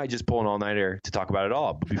excited that we might just pull an all-nighter to talk about it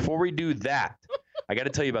all. But before we do that, I got to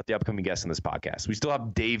tell you about the upcoming guests on this podcast. We still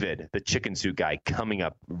have David, the chicken suit guy, coming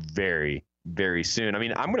up very, very soon. I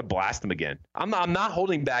mean, I'm going to blast him again. I'm not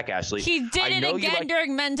holding back, Ashley. He did it again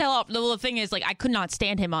during Men Tell All. The thing is, like, I could not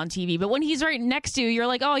stand him on TV, but when he's right next to you, you're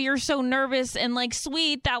like, oh, you're so nervous and like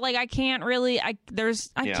sweet that like I can't really. I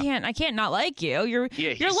can't not like you. You're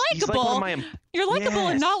likable. You're likable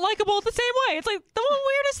and not likable the same way. It's like the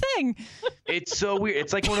weirdest thing. It's so weird.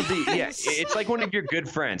 It's like one of the it's like one of your good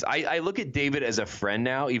friends. I look at David as a friend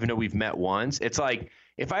now, even though we've met once. It's like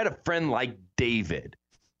if I had a friend like David,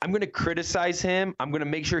 I'm going to criticize him. I'm going to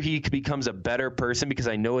make sure he becomes a better person because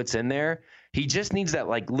I know it's in there. He just needs that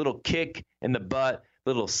like little kick in the butt,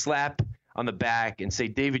 little slap on the back and say,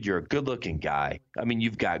 David, you're a good looking guy. I mean,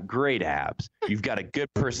 you've got great abs. You've got a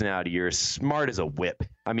good personality. You're as smart as a whip.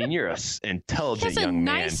 I mean, you're an intelligent young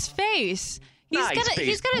man. He has a nice face.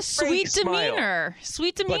 He's got a sweet demeanor.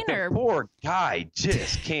 Sweet demeanor. But the poor guy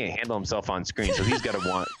just can't handle himself on screen, so he's got to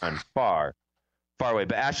want on far away.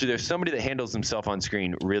 But actually, there's somebody that handles himself on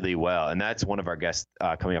screen really well, and that's one of our guests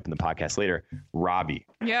coming up in the podcast later, Robbie.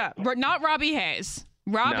 Yeah, but not Robbie Hayes.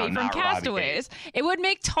 Robbie from Castaways. It would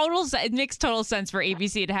make it makes total sense for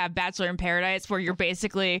ABC to have Bachelor in Paradise, where you're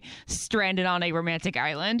basically stranded on a romantic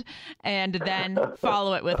island, and then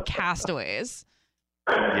follow it with Castaways.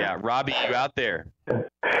 Yeah, Robbie, you out there?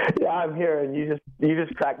 Yeah, I'm here, and you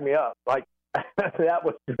just cracked me up. Like that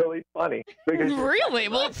was really funny. Really?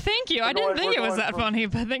 Well, thank you. I didn't think it was that funny,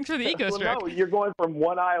 but thanks for the ego stroke. No, you're going from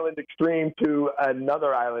one island extreme to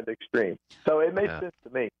another island extreme, so it makes sense to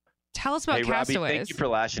me. Tell us about Castaways. Robbie, thank you for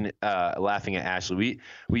laughing at Ashley.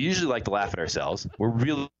 We usually like to laugh at ourselves. We're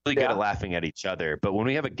really good at laughing at each other. But when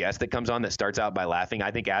we have a guest that comes on that starts out by laughing,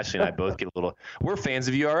 I think Ashley and I both get a little. We're fans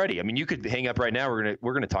of you already. I mean, you could hang up right now.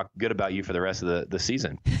 We're gonna talk good about you for the rest of the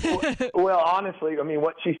season. Well, honestly, I mean,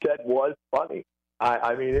 what she said was funny.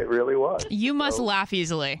 I mean, it really was. You must laugh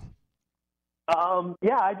easily.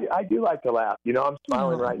 Yeah, I do like to laugh. You know, I'm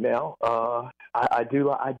smiling right now. I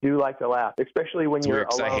do like to laugh, especially when you're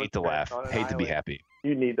alone. I hate to laugh. Hate to be happy.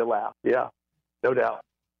 You need to laugh. Yeah, no doubt.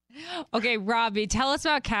 Okay, Robbie, tell us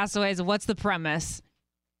about Castaways. What's the premise?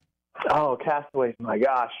 Oh, Castaways! My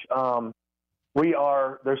gosh,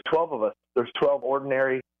 there's 12 of us. There's 12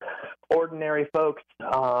 ordinary folks.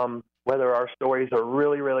 Whether our stories are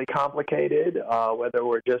really, really complicated, whether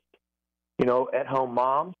we're just at-home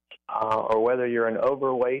moms, or whether you're an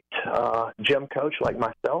overweight gym coach like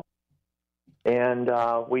myself. And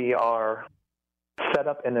we are set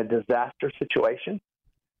up in a disaster situation.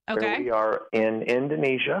 Okay. Where we are in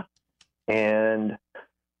Indonesia. And,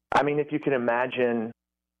 I mean, if you can imagine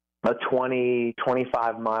a 20,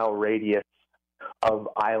 25-mile radius of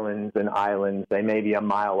islands, they may be a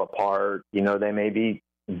mile apart. They may be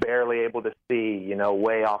barely able to see,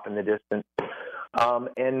 way off in the distance.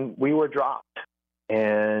 And we were dropped.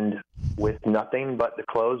 And with nothing but the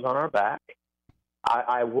clothes on our back,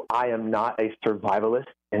 I am not a survivalist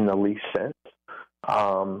in the least sense.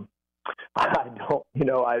 I don't,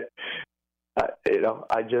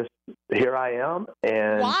 I just, here I am.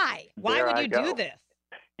 And why would you do this?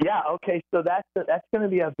 Yeah. Okay. So that's going to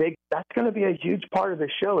be a huge part of the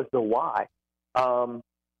show is the why. And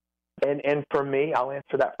for me, I'll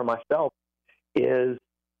answer that for myself is,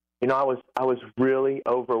 I was really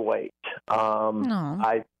overweight.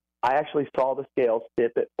 I actually saw the scales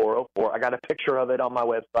tip at 404. I got a picture of it on my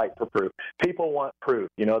website for proof. People want proof.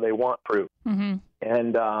 They want proof. Mm-hmm.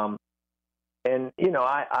 And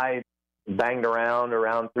I banged around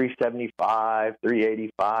 375,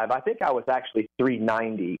 385. I think I was actually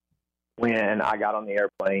 390 when I got on the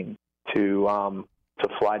airplane to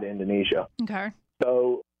fly to Indonesia. Okay.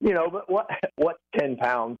 So, but what's 10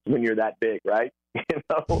 pounds when you're that big, right? It's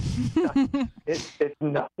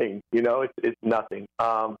nothing, it's nothing.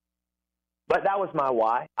 But that was my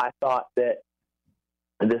why. I thought that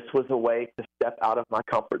this was a way to step out of my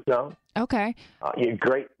comfort zone. Okay.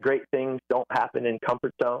 Great things don't happen in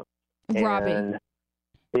comfort zones. Robbie. And,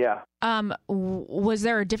 yeah. Was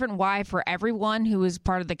there a different why for everyone who was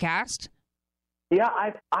part of the cast? Yeah,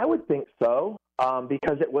 I would think so,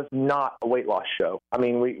 because it was not a weight loss show. I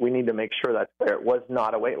mean, we need to make sure that's clear. It was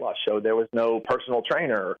not a weight loss show. There was no personal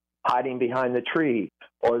trainer hiding behind the tree,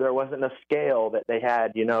 or there wasn't a scale that they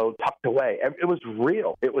had, tucked away. It was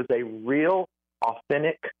real. It was a real,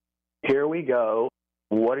 authentic, here we go.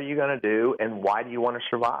 What are you going to do, and why do you want to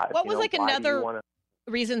survive? What was another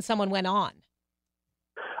reason someone went on?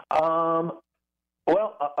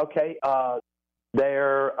 Okay.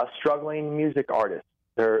 They're a struggling music artist.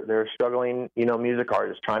 They're struggling, music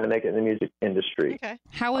artists trying to make it in the music industry. Okay.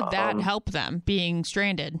 How would that help them being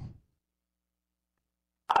stranded?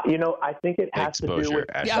 I think it has to do with.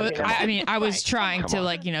 Yeah, I was trying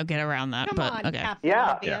to get around that, but okay.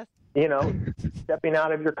 Yeah. Stepping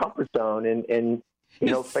out of your comfort zone and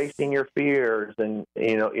facing your fears and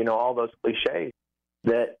all those cliches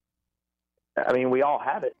that. I mean, we all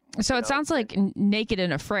have it. So it sounds like Naked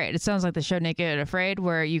and Afraid. It sounds like the show Naked and Afraid,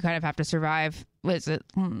 where you kind of have to survive, was it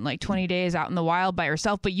like 20 days out in the wild by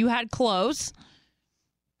yourself, but you had clothes.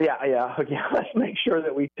 Yeah. Let's make sure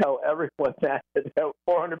that we tell everyone that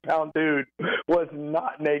 400-pound dude was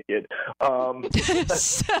not naked. That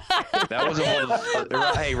wasn't holding.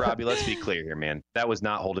 Hey, Robbie, let's be clear here, man. That was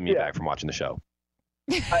not holding me back from watching the show.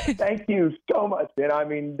 Thank you so much, man. I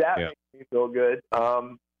mean, that makes me feel good.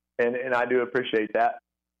 And I do appreciate that.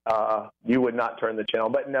 You would not turn the channel,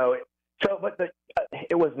 but no.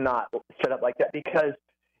 It was not set up like that because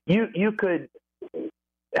you could.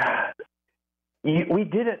 We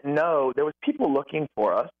didn't know there was people looking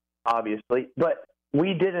for us, obviously, but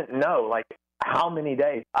we didn't know how many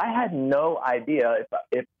days. I had no idea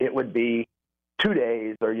if it would be 2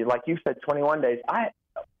 days or like you said, 21 days.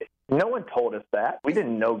 No one told us that. We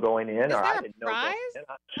didn't know going in, or I didn't know going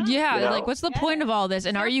in. Yeah, what's the point of all this?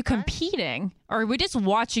 And are you competing, or are we just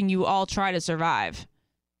watching you all try to survive?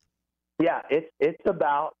 Yeah, it's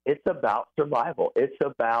about survival. It's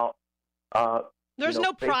about there's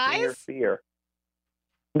no prize. Your fear.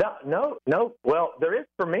 No. Well, there is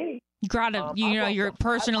for me. You're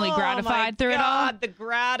personally gratified through it all. The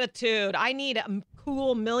gratitude. I need a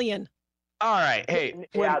cool million. All right, hey,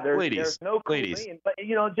 there's no cool million, but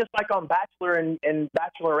just like on Bachelor and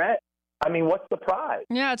Bachelorette, I mean, what's the prize?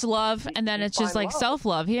 Yeah, it's love, and then it's just like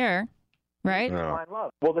self-love here, right? Find love.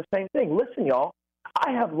 Well, the same thing. Listen, y'all,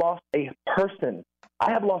 I have lost a person. I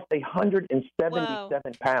have lost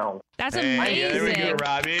 177 pounds. That's amazing. Yeah, there we go,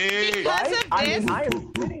 Robbie. Because of this? I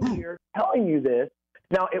am sitting here telling you this.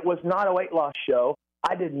 Now, it was not a weight loss show.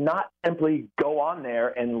 I did not simply go on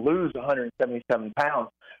there and lose 177 pounds,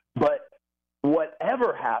 but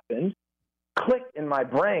whatever happened clicked in my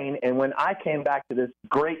brain, and when I came back to this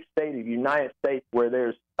great state of the United States where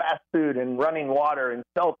there's fast food and running water and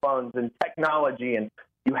cell phones and technology and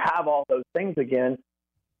you have all those things again,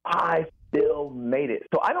 I still made it.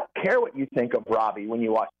 So I don't care what you think of Robbie when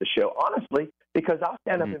you watch the show, honestly, because I'll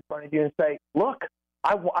stand up in front of you and say, look,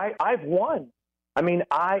 I've won. I mean,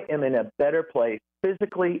 I am in a better place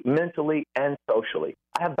physically, mentally, and socially.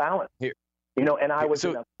 I have balance. Here. And I was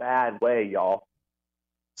in a bad way, y'all.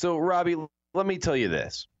 So, Robbie, let me tell you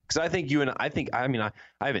this, because I think I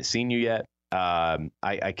haven't seen you yet.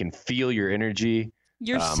 I can feel your energy.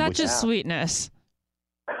 You're such a sweetness.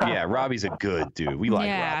 Yeah, Robbie's a good dude. We like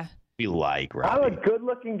Robbie. We like Robbie. I'm a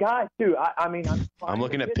good-looking guy, too. I'm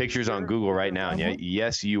looking at pictures on Google right now. And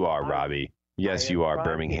yes, you are, Robbie. Yes, you are.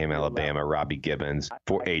 Birmingham, Alabama. Robbie Gibbons,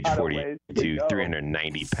 age 42,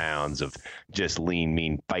 390 pounds of just lean,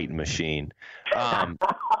 mean fighting machine.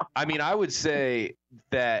 I would say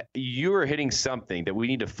that you are hitting something that we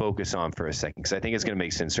need to focus on for a second, because I think it's going to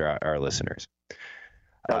make sense to our listeners.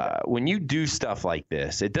 When you do stuff like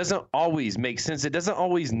this, it doesn't always make sense. It doesn't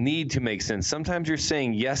always need to make sense. Sometimes you're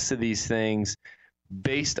saying yes to these things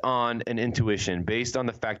based on an intuition, based on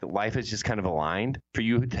the fact that life is just kind of aligned for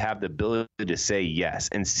you to have the ability to say yes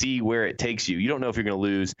and see where it takes you. You don't know if you're going to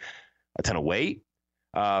lose a ton of weight.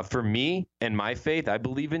 For me and my faith, I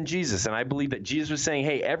believe in Jesus, and I believe that Jesus was saying,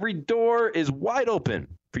 hey, every door is wide open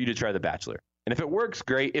for you to try The Bachelor. And if it works,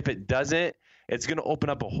 great. If it doesn't, it's going to open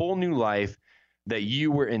up a whole new life that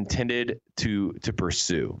you were intended to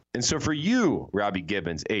pursue. And so for you, Robbie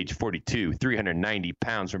Gibbons, age 42, 390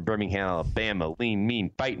 pounds from Birmingham, Alabama, lean,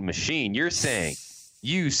 mean, fighting machine, you're saying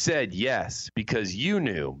you said yes because you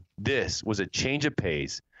knew this was a change of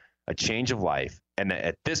pace, a change of life, and that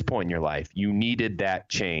at this point in your life, you needed that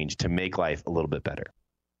change to make life a little bit better.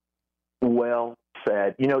 Well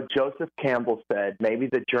said. You know, Joseph Campbell said maybe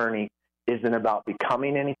the journey isn't about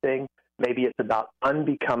becoming anything. Maybe it's about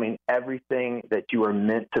unbecoming everything that you were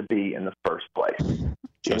meant to be in the first place.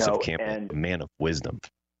 Joseph Campbell, a man of wisdom.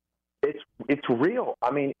 It's real.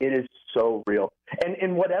 I mean, it is so real.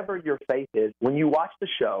 And whatever your faith is, when you watch the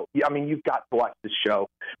show, I mean, you've got to watch the show.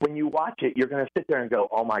 When you watch it, you're going to sit there and go,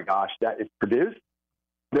 oh, my gosh, that is produced?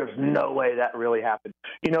 There's no way that really happened.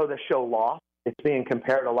 You know, the show Lost, it's being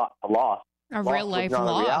compared a lot to Lost. A real life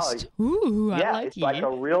Lost. Ooh, yeah, I like it's it. like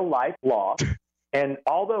a real life Lost. And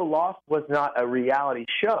although Lost was not a reality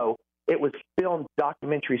show, it was filmed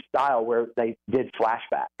documentary style where they did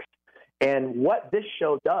flashbacks. And what this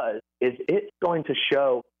show does is it's going to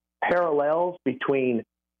show parallels between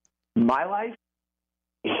my life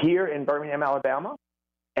here in Birmingham, Alabama,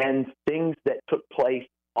 and things that took place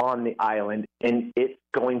on the island, and it's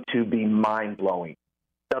going to be mind-blowing.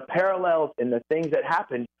 The parallels and the things that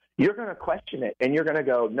happened, you're going to question it, and you're going to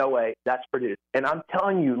go, no way, that's produced. And I'm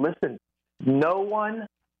telling you, listen, no one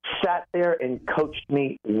sat there and coached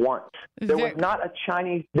me once. There wasn't a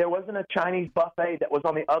Chinese buffet that was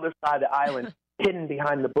on the other side of the island hidden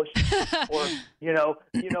behind the bushes. Or,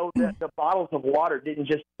 the bottles of water didn't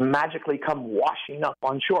just magically come washing up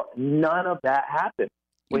on shore. None of that happened.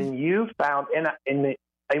 When you found, and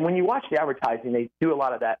when you watch the advertising, they do a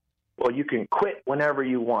lot of that. Well, you can quit whenever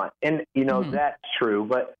you want. And, that's true.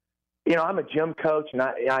 But, I'm a gym coach, and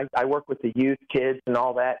I work with the youth kids and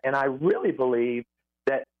all that. And I really believe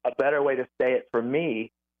that a better way to say it for me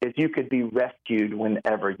is you could be rescued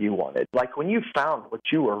whenever you wanted. Like when you found what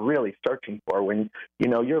you were really searching for, when,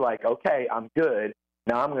 you're like, okay, I'm good.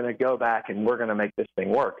 Now I'm going to go back and we're going to make this thing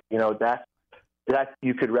work. That's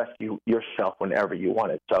you could rescue yourself whenever you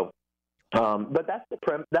wanted. So, but that's the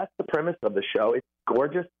premise of the show. It's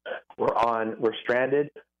gorgeous. We're stranded.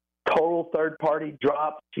 Total third party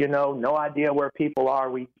drops, no idea where people are.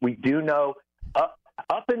 We do know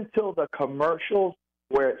up until the commercials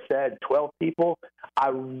where it said 12 people, I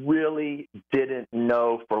really didn't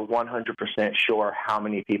know for 100% sure how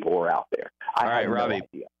many people were out there. All right,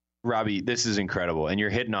 Robbie, this is incredible, and you're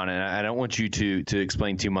hitting on it. I don't want you to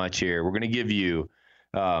explain too much here. We're going to give you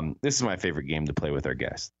this is my favorite game to play with our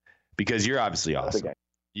guests because you're obviously awesome.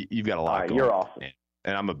 You've got a lot going on. You're awesome.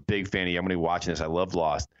 And I'm a big fan of you. I'm going to be watching this. I love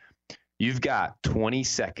Lost. You've got 20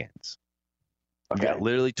 seconds. You've got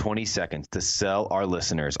literally 20 seconds to sell our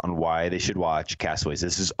listeners on why they should watch Castaways.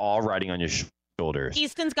 This is all riding on your shoulders.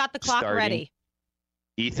 Easton's got the clock ready.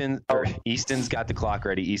 Easton's got the clock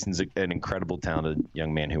ready. Easton's an incredible, talented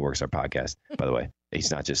young man who works our podcast, by the way.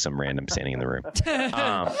 He's not just some random standing in the room.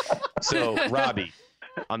 So, Robbie,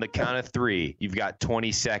 on the count of three, you've got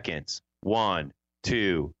 20 seconds. 1,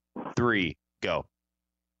 2, 3, go.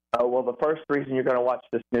 Well, the first reason you're going to watch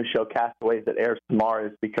this new show, Castaways, that airs tomorrow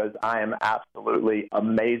is because I am absolutely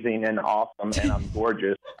amazing and awesome, and I'm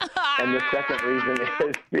gorgeous. And the second reason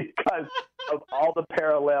is because of all the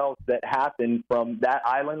parallels that happen from that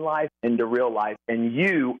island life into real life. And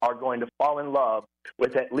you are going to fall in love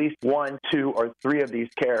with at least 1, 2, or 3 of these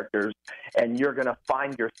characters, and you're going to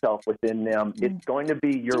find yourself within them. It's going to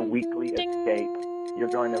be your weekly escape. You're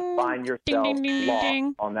going to find yourself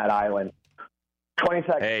lost on that island. 20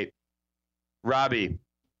 seconds. Hey, Robbie,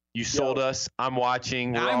 you sold us. I'm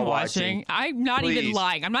watching. I'm watching. I'm not even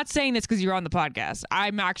lying. I'm not saying this because you're on the podcast.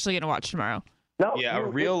 I'm actually going to watch tomorrow. No, a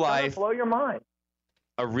real life. Blow your mind.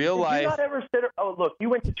 A real life. Did you not ever sit? Oh, look, you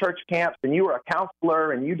went to church camps and you were a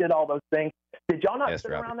counselor and you did all those things. Did y'all not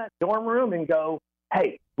sit around that dorm room and go,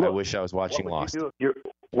 "Hey, look, I wish I was watching Lost."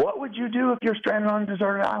 What would you do if you're stranded on a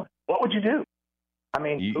deserted island? What would you do? I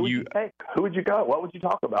mean, who would you take? Who would you go? What would you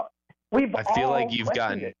talk about? I feel like you've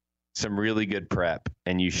gotten some really good prep,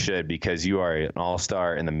 and you should, because you are an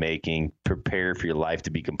all-star in the making. Prepare for your life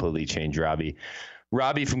to be completely changed, Robbie.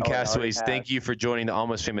 Robbie from Castaways, thank you for joining the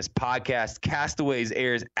Almost Famous podcast. Castaways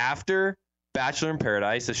airs after Bachelor in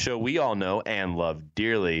Paradise, a show we all know and love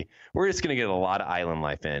dearly. We're just going to get a lot of island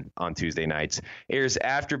life in on Tuesday nights. Airs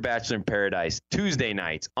after Bachelor in Paradise, Tuesday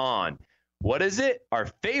nights on, what is it? Our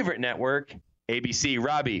favorite network, ABC.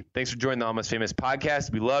 Robbie, thanks for joining the Almost Famous podcast.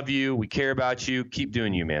 We love you. We care about you. Keep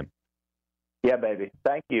doing you, man. Yeah, baby.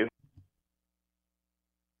 Thank you.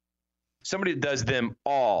 Somebody that does them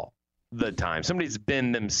all the time. Somebody's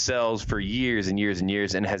been themselves for years and years and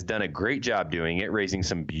years and has done a great job doing it, raising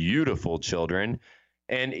some beautiful children.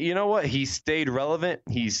 And you know what? He stayed relevant.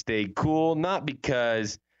 He stayed cool, not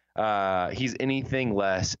because he's anything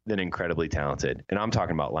less than incredibly talented. And I'm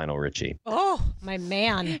talking about Lionel Richie. Oh, my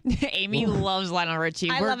man. Amy loves Lionel Richie.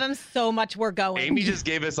 I love him so much. We're going. Amy just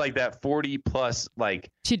gave us like that 40 plus, like.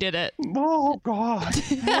 She did it. Oh, God.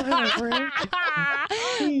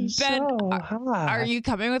 Ben, so are you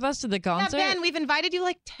coming with us to the concert? Yeah, Ben, we've invited you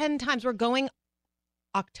like 10 times. We're going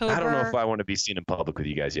October. I don't know if I want to be seen in public with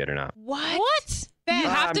you guys yet or not. What? Ben, You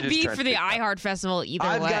have I'm to just be trying for to the figure iHeart Festival either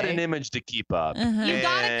I've way. got an image to keep up. you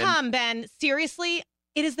gotta And come, Ben. Seriously,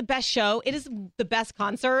 it is the best show. It is the best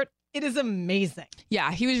concert. It is amazing.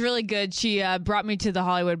 Yeah, he was really good. She brought me to the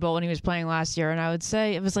Hollywood Bowl when he was playing last year, and I would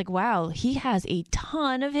say it was like, wow, he has a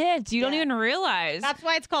ton of hits. You don't even realize. That's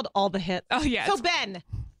why it's called All the Hits. Oh, yeah. So, Ben,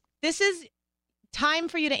 this is time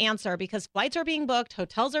for you to answer because flights are being booked,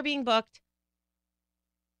 hotels are being booked.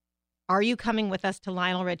 Are you coming with us to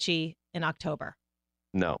Lionel Richie in October?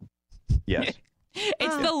 No. Yes.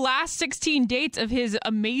 It's the last 16 dates of his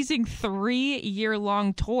amazing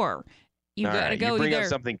 3-year-long tour. You All gotta right, go you bring either. up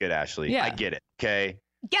something good, Ashley. Yeah. I get it. Okay.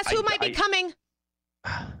 Guess who might be coming?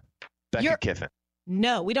 Becca You're- Kiffin.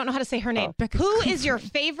 No, we don't know how to say her name. Becca Who Kiffin. is your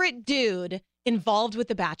favorite dude involved with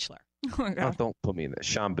The Bachelor? Oh my Oh, God. don't put me in this.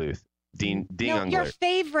 Sean Booth. Dean No, your Ungler.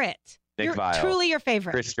 favorite. Nick You're Viall. truly your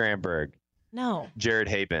favorite. Chris Strandberg. No, Jared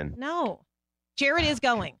Haben. no. Jared is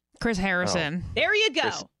going. Chris Harrison. There you go.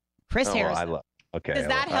 Chris Oh, Harrison. I love. Okay. Does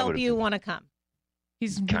that help you want to come? He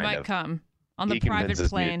Kind might of. come on the He private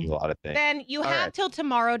convinces me to plane. do a lot of things. Then you All have right. till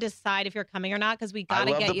tomorrow to decide if you're coming or not because we I got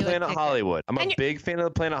to love get the you a Planet ticket. Hollywood. I'm And a you- big fan of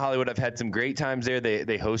the Planet Hollywood. I've had some great times there.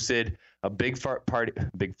 They hosted a big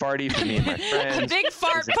farty for me and my A friends. big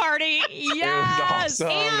fart party. Yes. It was awesome.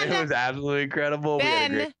 And It was absolutely incredible. We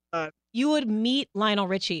had a Ben, great time. you would meet Lionel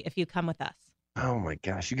Richie if you come with us. Oh my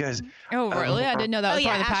gosh, you guys. Oh, really? I didn't know that Oh was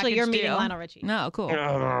yeah, part of the Ashley, package you're meeting deal. Lionel Richie. No, cool.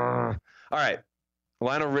 All right.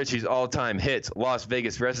 Lionel Richie's all-time hits, Las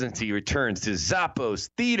Vegas residency, returns to Zappos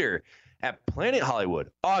Theater at Planet Hollywood,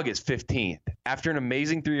 August 15th. After an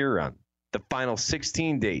amazing 3-year run, the final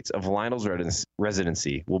 16 dates of Lionel's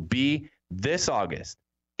residency will be this August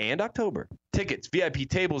and October. Tickets, VIP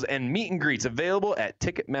tables, and meet and greets available at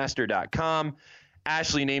Ticketmaster.com.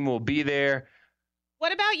 Ashley Name will be there.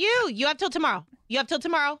 What about you? You have till tomorrow. You have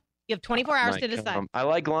 24 hours to decide. I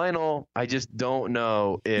like Lionel. I just don't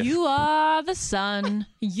know if. You are the sun.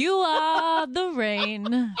 You are the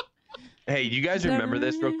rain. Hey, you guys remember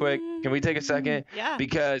this real quick? Can we take a second? Yeah.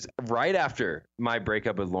 Because right after my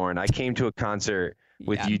breakup with Lauren, I came to a concert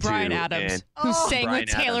with Yeah, you two. Brian Adams, and- who sang Brian with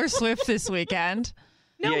Taylor Adams. Swift this weekend.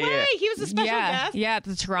 No Yeah, way. yeah. He was a special yeah, guest. yeah, at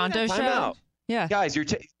the Toronto Time show. out. Yeah. Guys,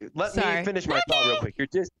 let Sorry. me finish my thought real quick. You're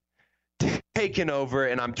just taking over,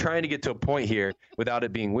 and I'm trying to get to a point here without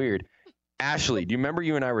it being weird. Ashley, do you remember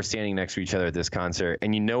you and I were standing next to each other at this concert,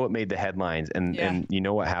 and you know what made the headlines, and you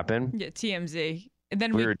know what happened? Yeah, TMZ. And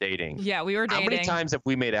then We were dating. Yeah, we were dating. How many times have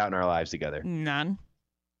we made out in our lives together? None.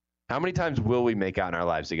 How many times will we make out in our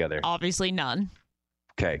lives together? Obviously none.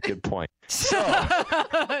 Okay, good point. So,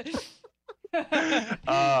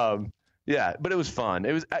 yeah, but it was fun.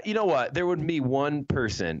 It was, you know what? There would be one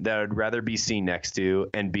person that I'd rather be seen next to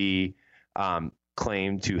and be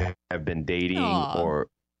claimed to have been dating Aw. or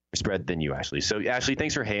spread than you, Ashley. So, Ashley,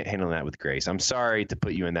 thanks for handling that with grace. I'm sorry to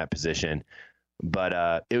put you in that position,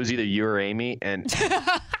 but it was either you or Amy, and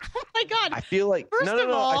Oh my God. I feel like First of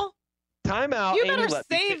all, time out. you Amy, better let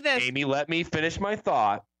me save this. Amy, let me finish my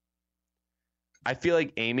thought. I feel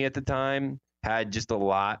like Amy at the time had just a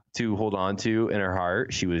lot to hold on to in her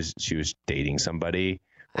heart. She was dating somebody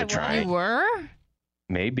or I was. trying. You were?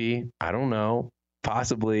 Maybe. I don't know.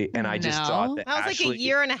 Possibly. And I just No. thought that that was Ashley, like a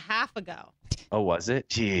year and a half ago. Oh, was it?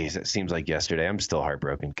 Jeez, that seems like yesterday. I'm still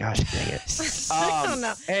heartbroken. Gosh dang it. I don't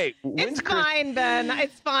know. Hey, when's It's fine, Ben.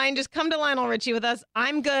 It's fine. Just come to Lionel Richie with us.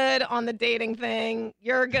 I'm good on the dating thing.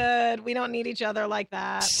 You're good. We don't need each other like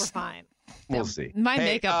that. We're fine. We'll see. My Hey,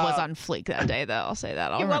 makeup was on fleek that day, though. I'll say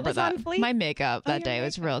that. I'll Your what remember was that. on fleek? My makeup Oh, that your day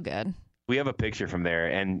was real good. We have a picture from there,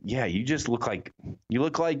 and yeah, you just look like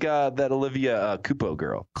that Olivia Cupo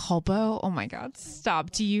girl. Colbo? Oh my God!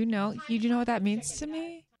 Stop. Do you know what that means to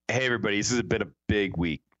me? Hey, everybody, this has been a big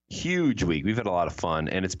week, huge week. We've had a lot of fun,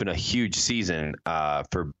 and it's been a huge season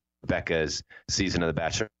for Becca's season of The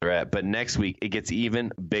Bachelorette. But next week, it gets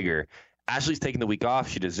even bigger. Ashley's taking the week off.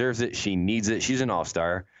 She deserves it. She needs it. She's an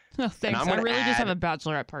all-star. Oh, thanks. I'm I gonna really just have add- a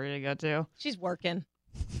bachelorette party to go to. She's working.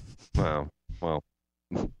 Well,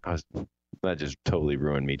 I was That just totally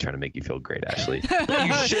ruined me trying to make you feel great, Ashley. But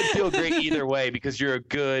you should feel great either way because you're a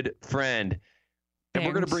good friend. And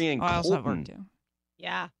we're going to bring in I also have work Colton. too.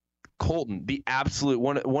 Yeah. Colton, the absolute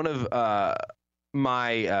one of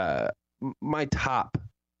my top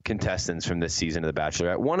contestants from this season of The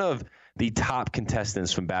Bachelorette. One of the top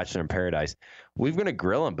contestants from Bachelor in Paradise. We're going to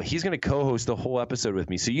grill him, but he's going to co-host the whole episode with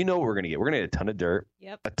me. So you know what we're going to get. We're going to get a ton of dirt,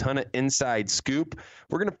 a ton of inside scoop.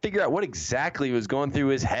 We're going to figure out what exactly was going through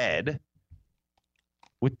his head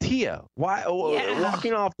with Tia. Why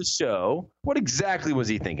walking off the show? What exactly was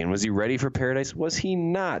he thinking? Was he ready for Paradise? Was he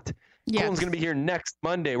not? Yes. Colton's going to be here next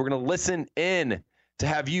Monday. We're going to listen in to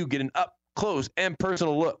have you get an up close and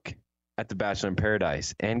personal look at The Bachelor in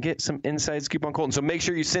Paradise and get some inside scoop on Colton. So make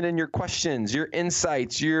sure you send in your questions, your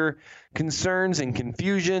insights, your concerns and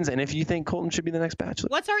confusions, and if you think Colton should be the next Bachelor.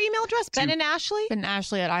 What's our email address? Ben and Ashley? Ben and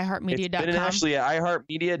Ashley at iHeartMedia.com. Ben and Ashley at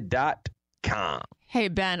iHeartMedia.com. Hey,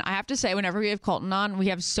 Ben, I have to say, whenever we have Colton on, we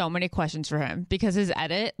have so many questions for him because his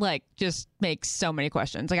edit, just makes so many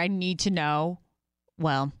questions. I need to know.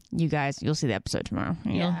 Well, you guys, you'll see the episode tomorrow.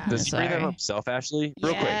 Yeah. Does he bring that on himself, Ashley?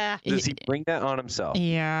 Real quick. Does he bring that on himself?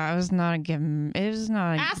 Yeah, it was not a given. It was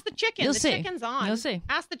not. Ask the chicken. You'll the see. chicken's on. You'll see.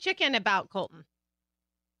 Ask the chicken about Colton.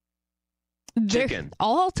 Chicken.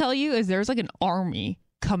 All I'll tell you is there's an army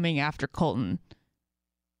coming after Colton.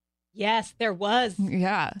 Yes, there was.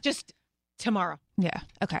 Yeah. Just tomorrow. Yeah.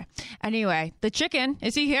 Okay. Anyway, the chicken,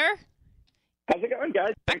 is he here? How's it going,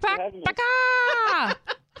 guys? Thanks for having me. Becca!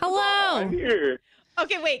 Hello. I'm here.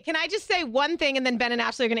 Okay, wait. Can I just say one thing and then Ben and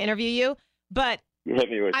Ashley are going to interview you? But Hit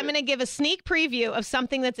me with I'm it. going to give a sneak preview of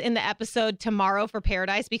something that's in the episode tomorrow for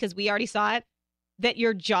Paradise because we already saw it, that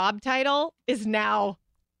your job title is now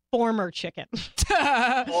former chicken.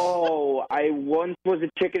 Oh, I once was a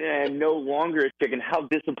chicken and I'm no longer a chicken. How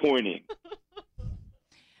disappointing.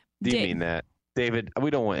 Do you mean that? David,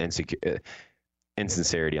 we don't want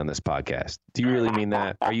insincerity on this podcast. Do you really mean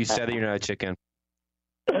that? Are you sad that you're not a chicken?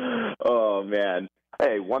 Oh, man.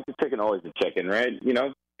 Hey, once a chicken, always a chicken, right? You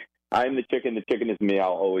know, I'm the chicken is me.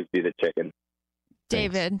 I'll always be the chicken.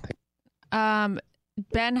 David,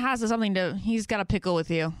 Ben has he's got a pickle with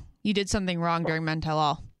you. You did something wrong during Men Tell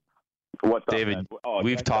All. What's up, David, man? Oh,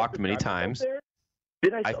 we've did I talked many self-describe times. myself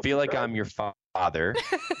there? Did I feel like I'm your father.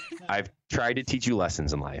 I've tried to teach you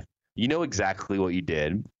lessons in life. You know exactly what you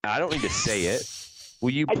did. I don't need to say it.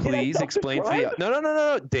 Will you please explain to the...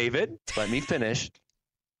 No, David, let me finish.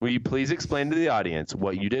 Will you please explain to the audience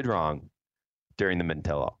what you did wrong during the Men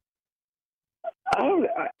Tell All?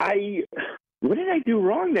 What did I do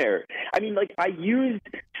wrong there? I mean,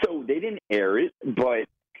 so they didn't air it, but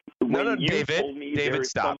when you told me David,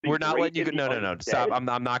 stop. We're not letting you go. No, stop. I'm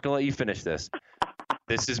not going to let you finish this.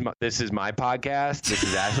 This is my podcast. This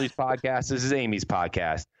is Ashley's podcast. This is Amy's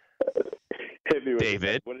podcast. Hit me with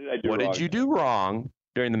David, what did I do what wrong? did you do wrong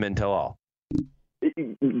during the Men Tell All?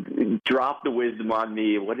 Drop the wisdom on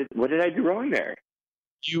me. What did I do wrong there?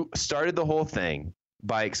 You started the whole thing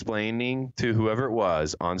by explaining to whoever it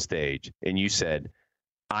was on stage, and you said,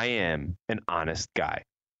 I am an honest guy.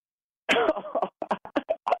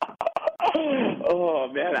 Oh,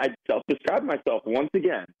 man, I self-described myself once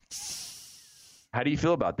again. How do you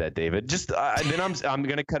feel about that, David? Just then I'm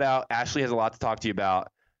going to cut out. Ashley has a lot to talk to you about.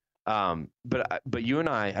 But you and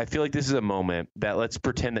I feel like this is a moment that let's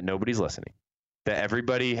pretend that nobody's listening, that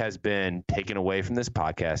everybody has been taken away from this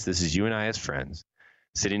podcast. This is you and I as friends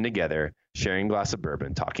sitting together, sharing a glass of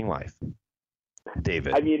bourbon, talking life.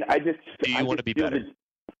 David, I mean, do you want to be better?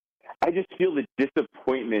 I just feel the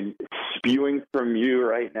disappointment spewing from you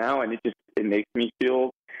right now, and it makes me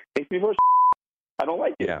feel more. I don't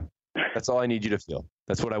like it. Yeah, that's all I need you to feel.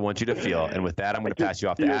 That's what I want you to feel. And with that, I'm going to pass you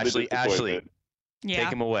off to Ashley. Ashley, take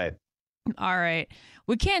him away. All right.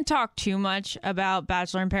 We can't talk too much about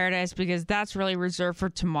Bachelor in Paradise because that's really reserved for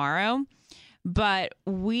tomorrow. But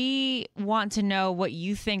we want to know what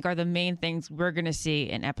you think are the main things we're going to see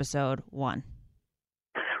in episode 1.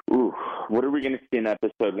 Ooh, what are we going to see in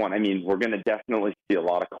episode 1? I mean, we're going to definitely see a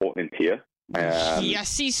lot of Colton and Tia. Yes,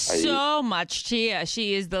 see so much Tia.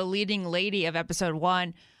 She is the leading lady of episode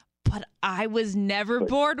 1. But I was never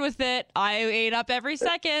bored with it. I ate up every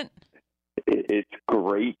second. It's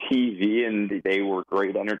great TV, and they were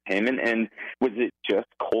great entertainment. And was it just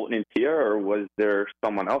Colton and Tia, or was there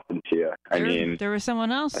someone else in Tia? There was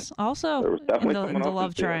someone else also there was definitely in the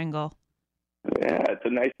love Tia. triangle. Yeah, it's a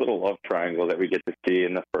nice little love triangle that we get to see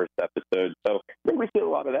in the first episode. So I think we see a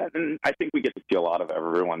lot of that, and I think we get to see a lot of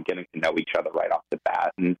everyone getting to know each other right off the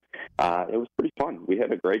bat. And it was pretty fun. We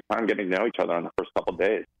had a great time getting to know each other on the first couple of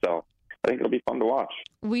days. So I think it'll be fun to watch.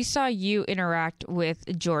 We saw you interact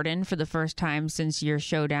with Jordan for the first time since your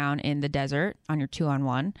showdown in the desert on your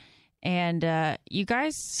 2-on-1. and you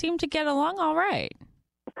guys seem to get along all right.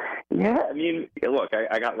 Yeah, I mean, look,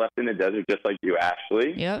 I got left in the desert just like you,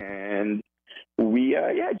 Ashley. Yep. And we,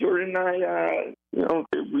 Jordan and I,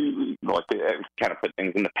 we like to kind of put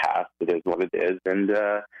things in the past. It is what it is. And,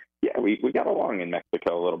 we got along in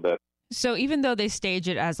Mexico a little bit. So even though they stage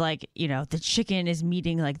it as like, the chicken is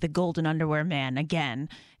meeting like the golden underwear man again,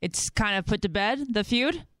 it's kind of put to bed, the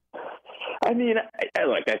feud? I mean,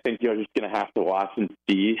 I think you're just going to have to watch and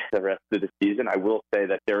see the rest of the season. I will say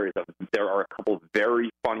that there are a couple of very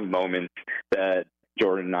funny moments that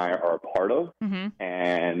Jordan and I are a part of,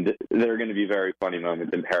 and they're going to be very funny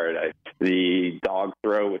moments in Paradise. The dog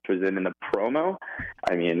throw, which was in the promo,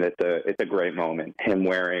 I mean, it's a great moment. Him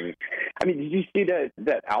wearing, I mean, did you see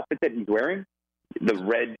that outfit that he's wearing? The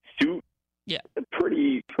red suit? Yeah. It's a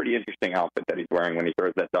pretty interesting outfit that he's wearing when he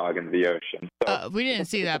throws that dog into the ocean. So we didn't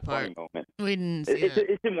see that part. We didn't see it.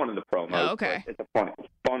 It's in one of the promos. Oh, okay. It's a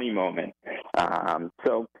funny moment.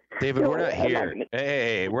 David, we're not here.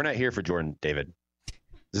 Hey, we're not here for Jordan, David.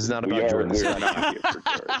 This is not about Jordan. We're not here for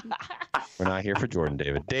Jordan. We're not here for Jordan,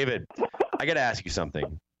 David. David, I got to ask you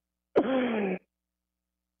something.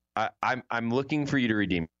 I'm looking for you to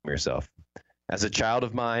redeem yourself. As a child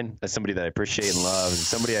of mine, as somebody that I appreciate and love, and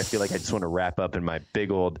somebody I feel like I just want to wrap up in my big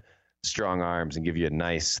old strong arms and give you a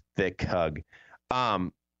nice thick hug.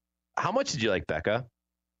 How much did you like Becca?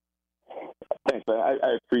 Thanks, man.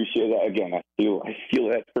 I appreciate that. Again, I feel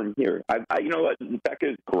that from here. You know what?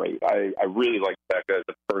 Becca is great. I really like Becca as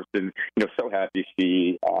a person. So happy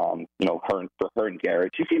she, her and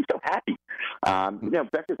Garrett. She seems so happy.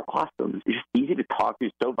 Becca's awesome. She's easy to talk to.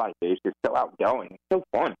 So vivacious. So outgoing. So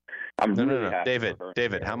fun. No.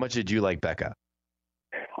 David, how much did you like Becca?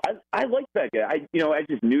 I like Becca. I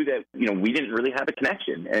just knew that, we didn't really have a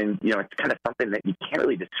connection. And, it's kind of something that you can't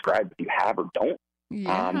really describe if you have or don't.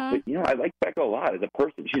 Yeah. But, I like Becca a lot as a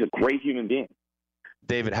person. She's a great human being.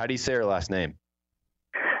 David, how do you say her last name?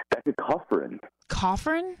 Becca Coffrin.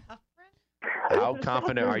 Coffrin? How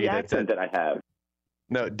confident are you that I have?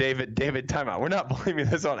 No, David, time out. We're not blaming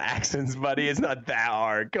this on accents, buddy. It's not that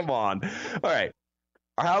hard. Come on. All right.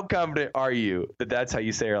 How confident are you that that's how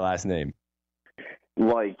you say her last name?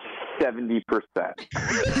 Like 70%. 60%.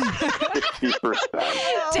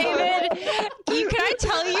 David, can I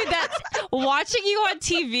tell you that watching you on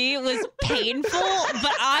TV was painful,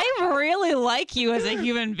 but I really like you as a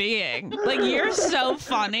human being. Like, you're so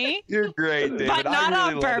funny. You're great, David. But not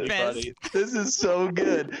I really on purpose. This is so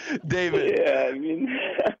good. David. Yeah, I mean...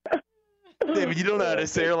 David, you don't know how to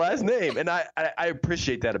say her last name, and I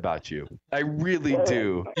appreciate that about you. I really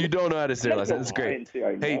do. You don't know how to say her last name. That's great.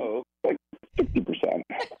 Hey, like 50%.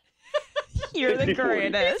 You're the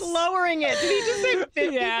greatest. He's lowering it. Did he just say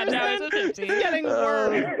 50%? Yeah, no, it's 50. It's getting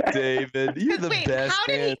worse. David, you're the best. How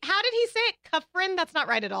did he say it? Cuffrin? That's not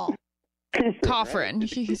right at all. Coffrin,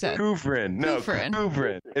 he said. Kufrin. No, Kufrin.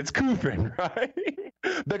 Kufrin. It's Kufrin, right?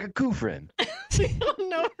 Becca Kufrin. I don't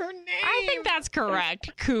know her name. I think that's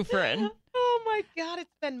correct. Kufrin. Oh my God,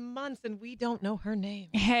 it's been months and we don't know her name.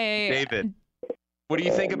 Hey. David, what do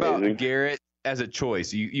you think about Garrett as a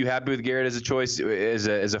choice? You happy with Garrett as a choice, as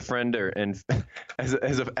a friend and as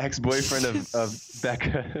an ex-boyfriend of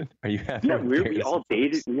Becca? Are you happy? Yeah, with we all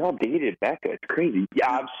dated. We all dated Becca. It's crazy. Yeah,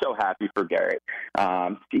 I'm so happy for Garrett.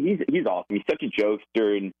 He's awesome. He's such a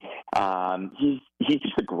jokester, and he's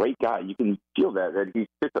just a great guy. You can feel that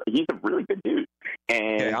he's a really good dude.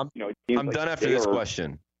 And okay, I'm done after this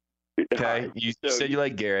question. Okay, you said you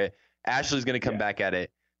like Garrett. Ashley's going to come back at it.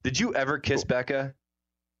 Did you ever kiss Becca?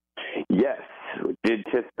 Yes, we did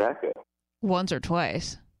kiss Becca. Once or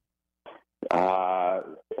twice?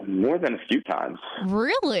 More than a few times.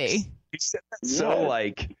 Really? You said that so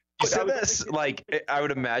you said that like I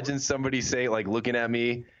would imagine somebody say like looking at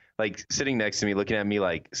me, like sitting next to me, looking at me,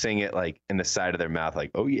 like saying it like in the side of their mouth,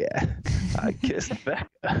 like, "Oh yeah, I kissed Becca."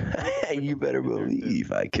 You better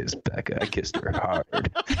believe I kissed Becca. I kissed her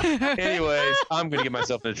hard. Anyways, I'm gonna get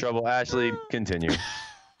myself into trouble. Ashley, continue.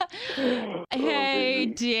 Hey,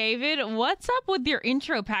 David, what's up with your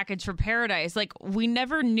intro package for Paradise? Like, we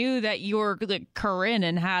never knew that you were like Corinne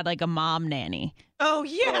and had like a mom nanny. Oh,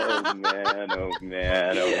 yeah. Oh,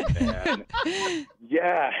 man.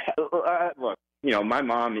 Yeah. Look, my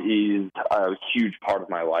mom is a huge part of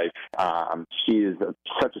my life. She is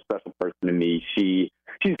such a special person to me. She's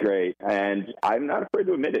great, and I'm not afraid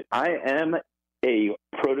to admit it. I am a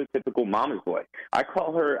prototypical mama's boy. I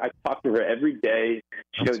call her, I talk to her every day.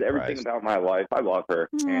 She knows everything about my life. I love her.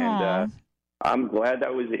 Aww. And I'm glad that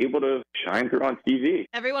I was able to shine through on TV.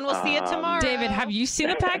 Everyone will see it tomorrow. David, have you seen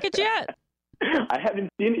the package yet? I haven't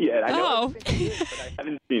seen it yet. I know Oh. but I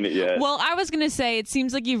haven't seen it yet. Well, I was going to say, it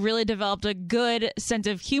seems like you've really developed a good sense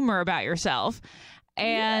of humor about yourself.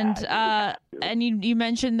 And and you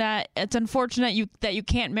mentioned that it's unfortunate that you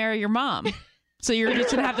can't marry your mom. So you're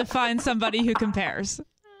just going to have to find somebody who compares.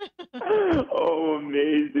 Oh,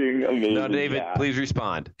 amazing. No, David, please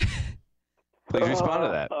respond. Please respond to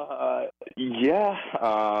that.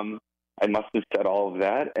 I must have said all of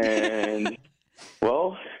that. And,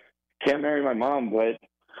 well, can't marry my mom, but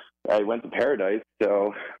I went to paradise.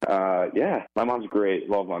 So, my mom's great.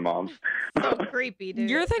 Love my mom. So creepy, dude.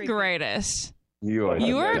 You're the greatest. You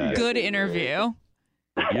are a good interview.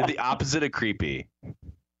 You're the opposite of creepy.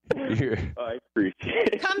 I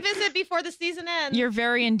appreciate it. Come visit before the season ends. You're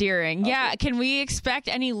very endearing. Yeah. Can we expect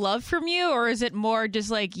any love from you, or is it more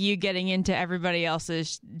just like you getting into everybody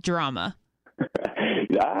else's drama?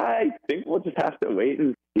 I think we'll just have to wait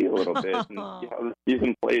and see a little bit and see how the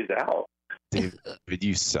season plays out. David,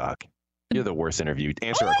 you suck. You're the worst interview.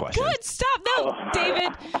 Answer our question. Good. Stop. No,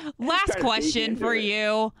 David. Last question for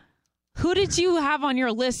you. Who did you have on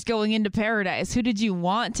your list going into Paradise? Who did you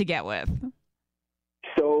want to get with?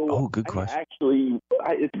 So, good question.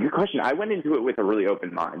 It's a good question. I went into it with a really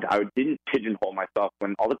open mind. I didn't pigeonhole myself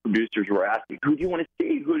when all the producers were asking, who do you want to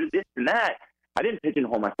see? Who did this and that? I didn't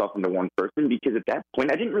pigeonhole myself into one person because at that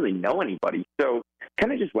point I didn't really know anybody. So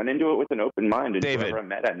kind of just went into it with an open mind. And David, whoever I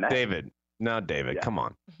met, I met. David, come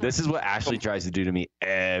on. This is what Ashley tries to do to me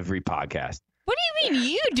every podcast. What do you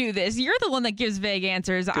mean you do this? You're the one that gives vague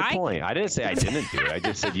answers. Good point. I didn't say I didn't do it. I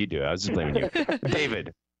just said you do it. I was just blaming you.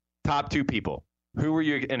 David, top 2 people. Who were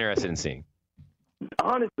you interested in seeing?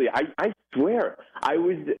 Honestly, I swear, I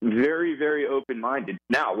was very, very open-minded.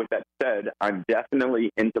 Now, with that said, I'm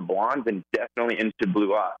definitely into blondes and definitely into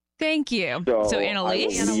blue eyes. Thank you. So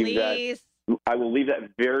Annalise? I will leave that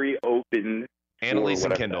very open. Annalise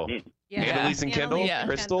and Kendall. Yeah. Annalise and Kendall? Yeah.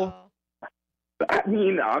 Crystal? I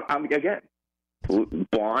mean, I'm again,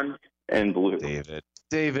 blonde and blue.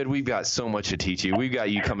 David, we've got so much to teach you. We've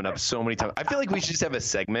got you coming up so many times. I feel like we should just have a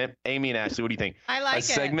segment. Amy and Ashley, what do you think? I like a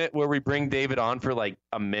segment where we bring David on for like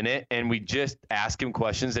a minute and we just ask him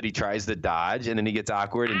questions that he tries to dodge and then he gets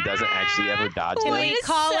awkward and doesn't actually ever dodge Can them. we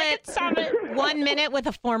call it 1 minute with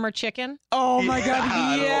a former chicken? Oh my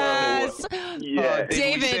God, yes. Yeah.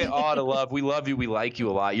 David. We say, to love. We love you. We like you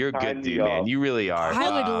a lot. You're a good dude, man. You really are. I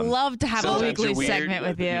would love to have a weekly segment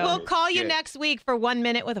with you. We'll call you next week for 1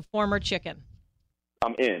 minute with a former chicken.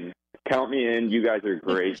 I'm in. Count me in. You guys are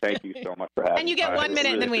great. Thank you so much for having me. And you get 1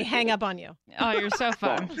 minute, and then we hang up on you. Oh, you're so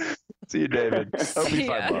fun. See you, David. Hope you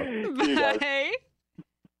find love. Bye.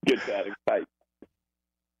 Good chatting. Bye.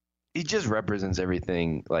 He just represents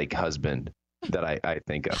everything like husband that I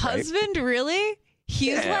think of. Husband, right? Really?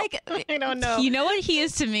 He's like, I don't know. You know what he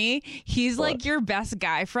is to me? He's like your best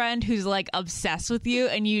guy friend who's like obsessed with you,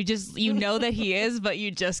 and you know that he is, but you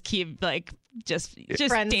just keep like just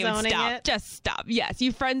friend David, zoning stop. it. Just stop. Yes,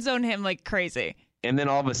 you friend zone him like crazy. And then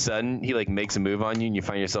all of a sudden he like makes a move on you and you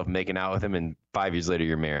find yourself making out with him and 5 years later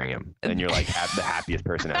you're marrying him and you're like the happiest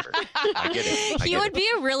person ever. I get it. He would be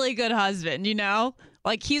a really good husband, you know?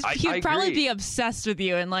 Like he'd probably agree. be obsessed with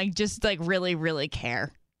you and like just like really, really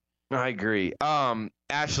care. I agree.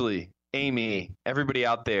 Ashley, Amy, everybody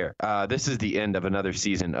out there, this is the end of another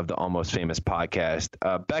season of the Almost Famous podcast.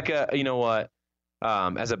 Becca, you know what?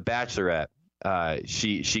 As a bachelorette,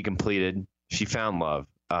 she completed. She found love.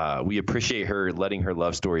 We appreciate her letting her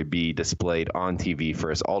love story be displayed on TV for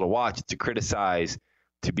us all to watch, to criticize,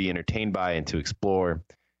 to be entertained by, and to explore.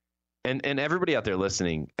 And everybody out there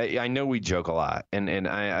listening, I know we joke a lot, and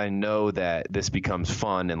I know that this becomes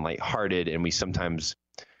fun and lighthearted, and we sometimes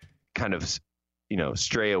kind of,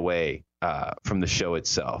 stray away from the show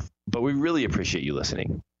itself. But we really appreciate you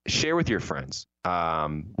listening. Share with your friends.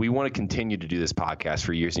 We want to continue to do this podcast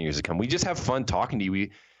for years and years to come. We just have fun talking to you.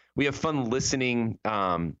 We have fun listening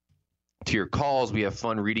to your calls. We have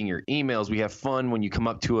fun reading your emails. We have fun when you come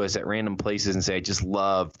up to us at random places and say, I just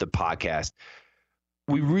love the podcast.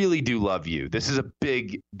 We really do love you. This is a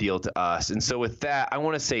big deal to us. And so with that, I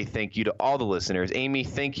want to say thank you to all the listeners. Amy,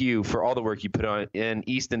 thank you for all the work you put on in.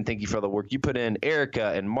 Easton, thank you for all the work you put in.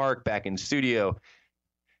 Erica and Mark back in studio.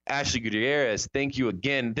 Ashley Gutierrez, thank you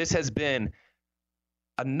again. This has been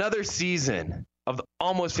another season of the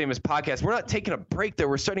Almost Famous podcast. We're not taking a break there.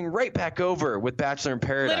 We're starting right back over with Bachelor in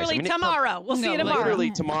Paradise. Literally tomorrow. We'll see you tomorrow. Literally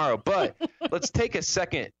tomorrow. But let's take a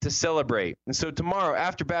second to celebrate. And so tomorrow,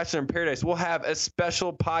 after Bachelor in Paradise, we'll have a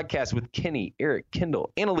special podcast with Kenny, Eric,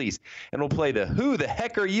 Kendall, Annalise, and we'll play the Who the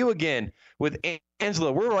Heck Are You again with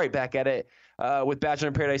Angela. We're right back at it with Bachelor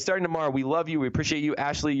in Paradise starting tomorrow. We love you. We appreciate you.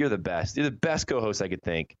 Ashley, you're the best. You're the best co-host I could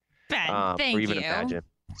think. Ben, thank or even you. imagine.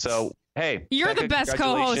 So Hey, You're Becca, the best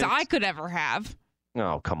co-host congratulations. I could ever have.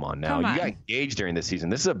 Oh, come on now. Come on. You got engaged during this season.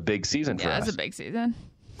 This is a big season for Yeah, us. it's a big season.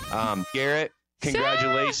 Garrett,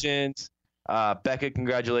 congratulations. Becca,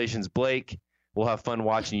 congratulations. Blake, we'll have fun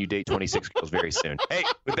watching you date 26 girls very soon. Hey,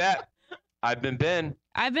 with that, I've been Ben.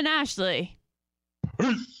 I've been Ashley.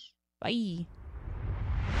 Bye.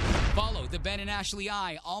 Follow the Ben and Ashley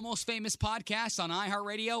I Almost Famous podcast on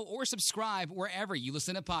iHeartRadio or subscribe wherever you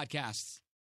listen to podcasts.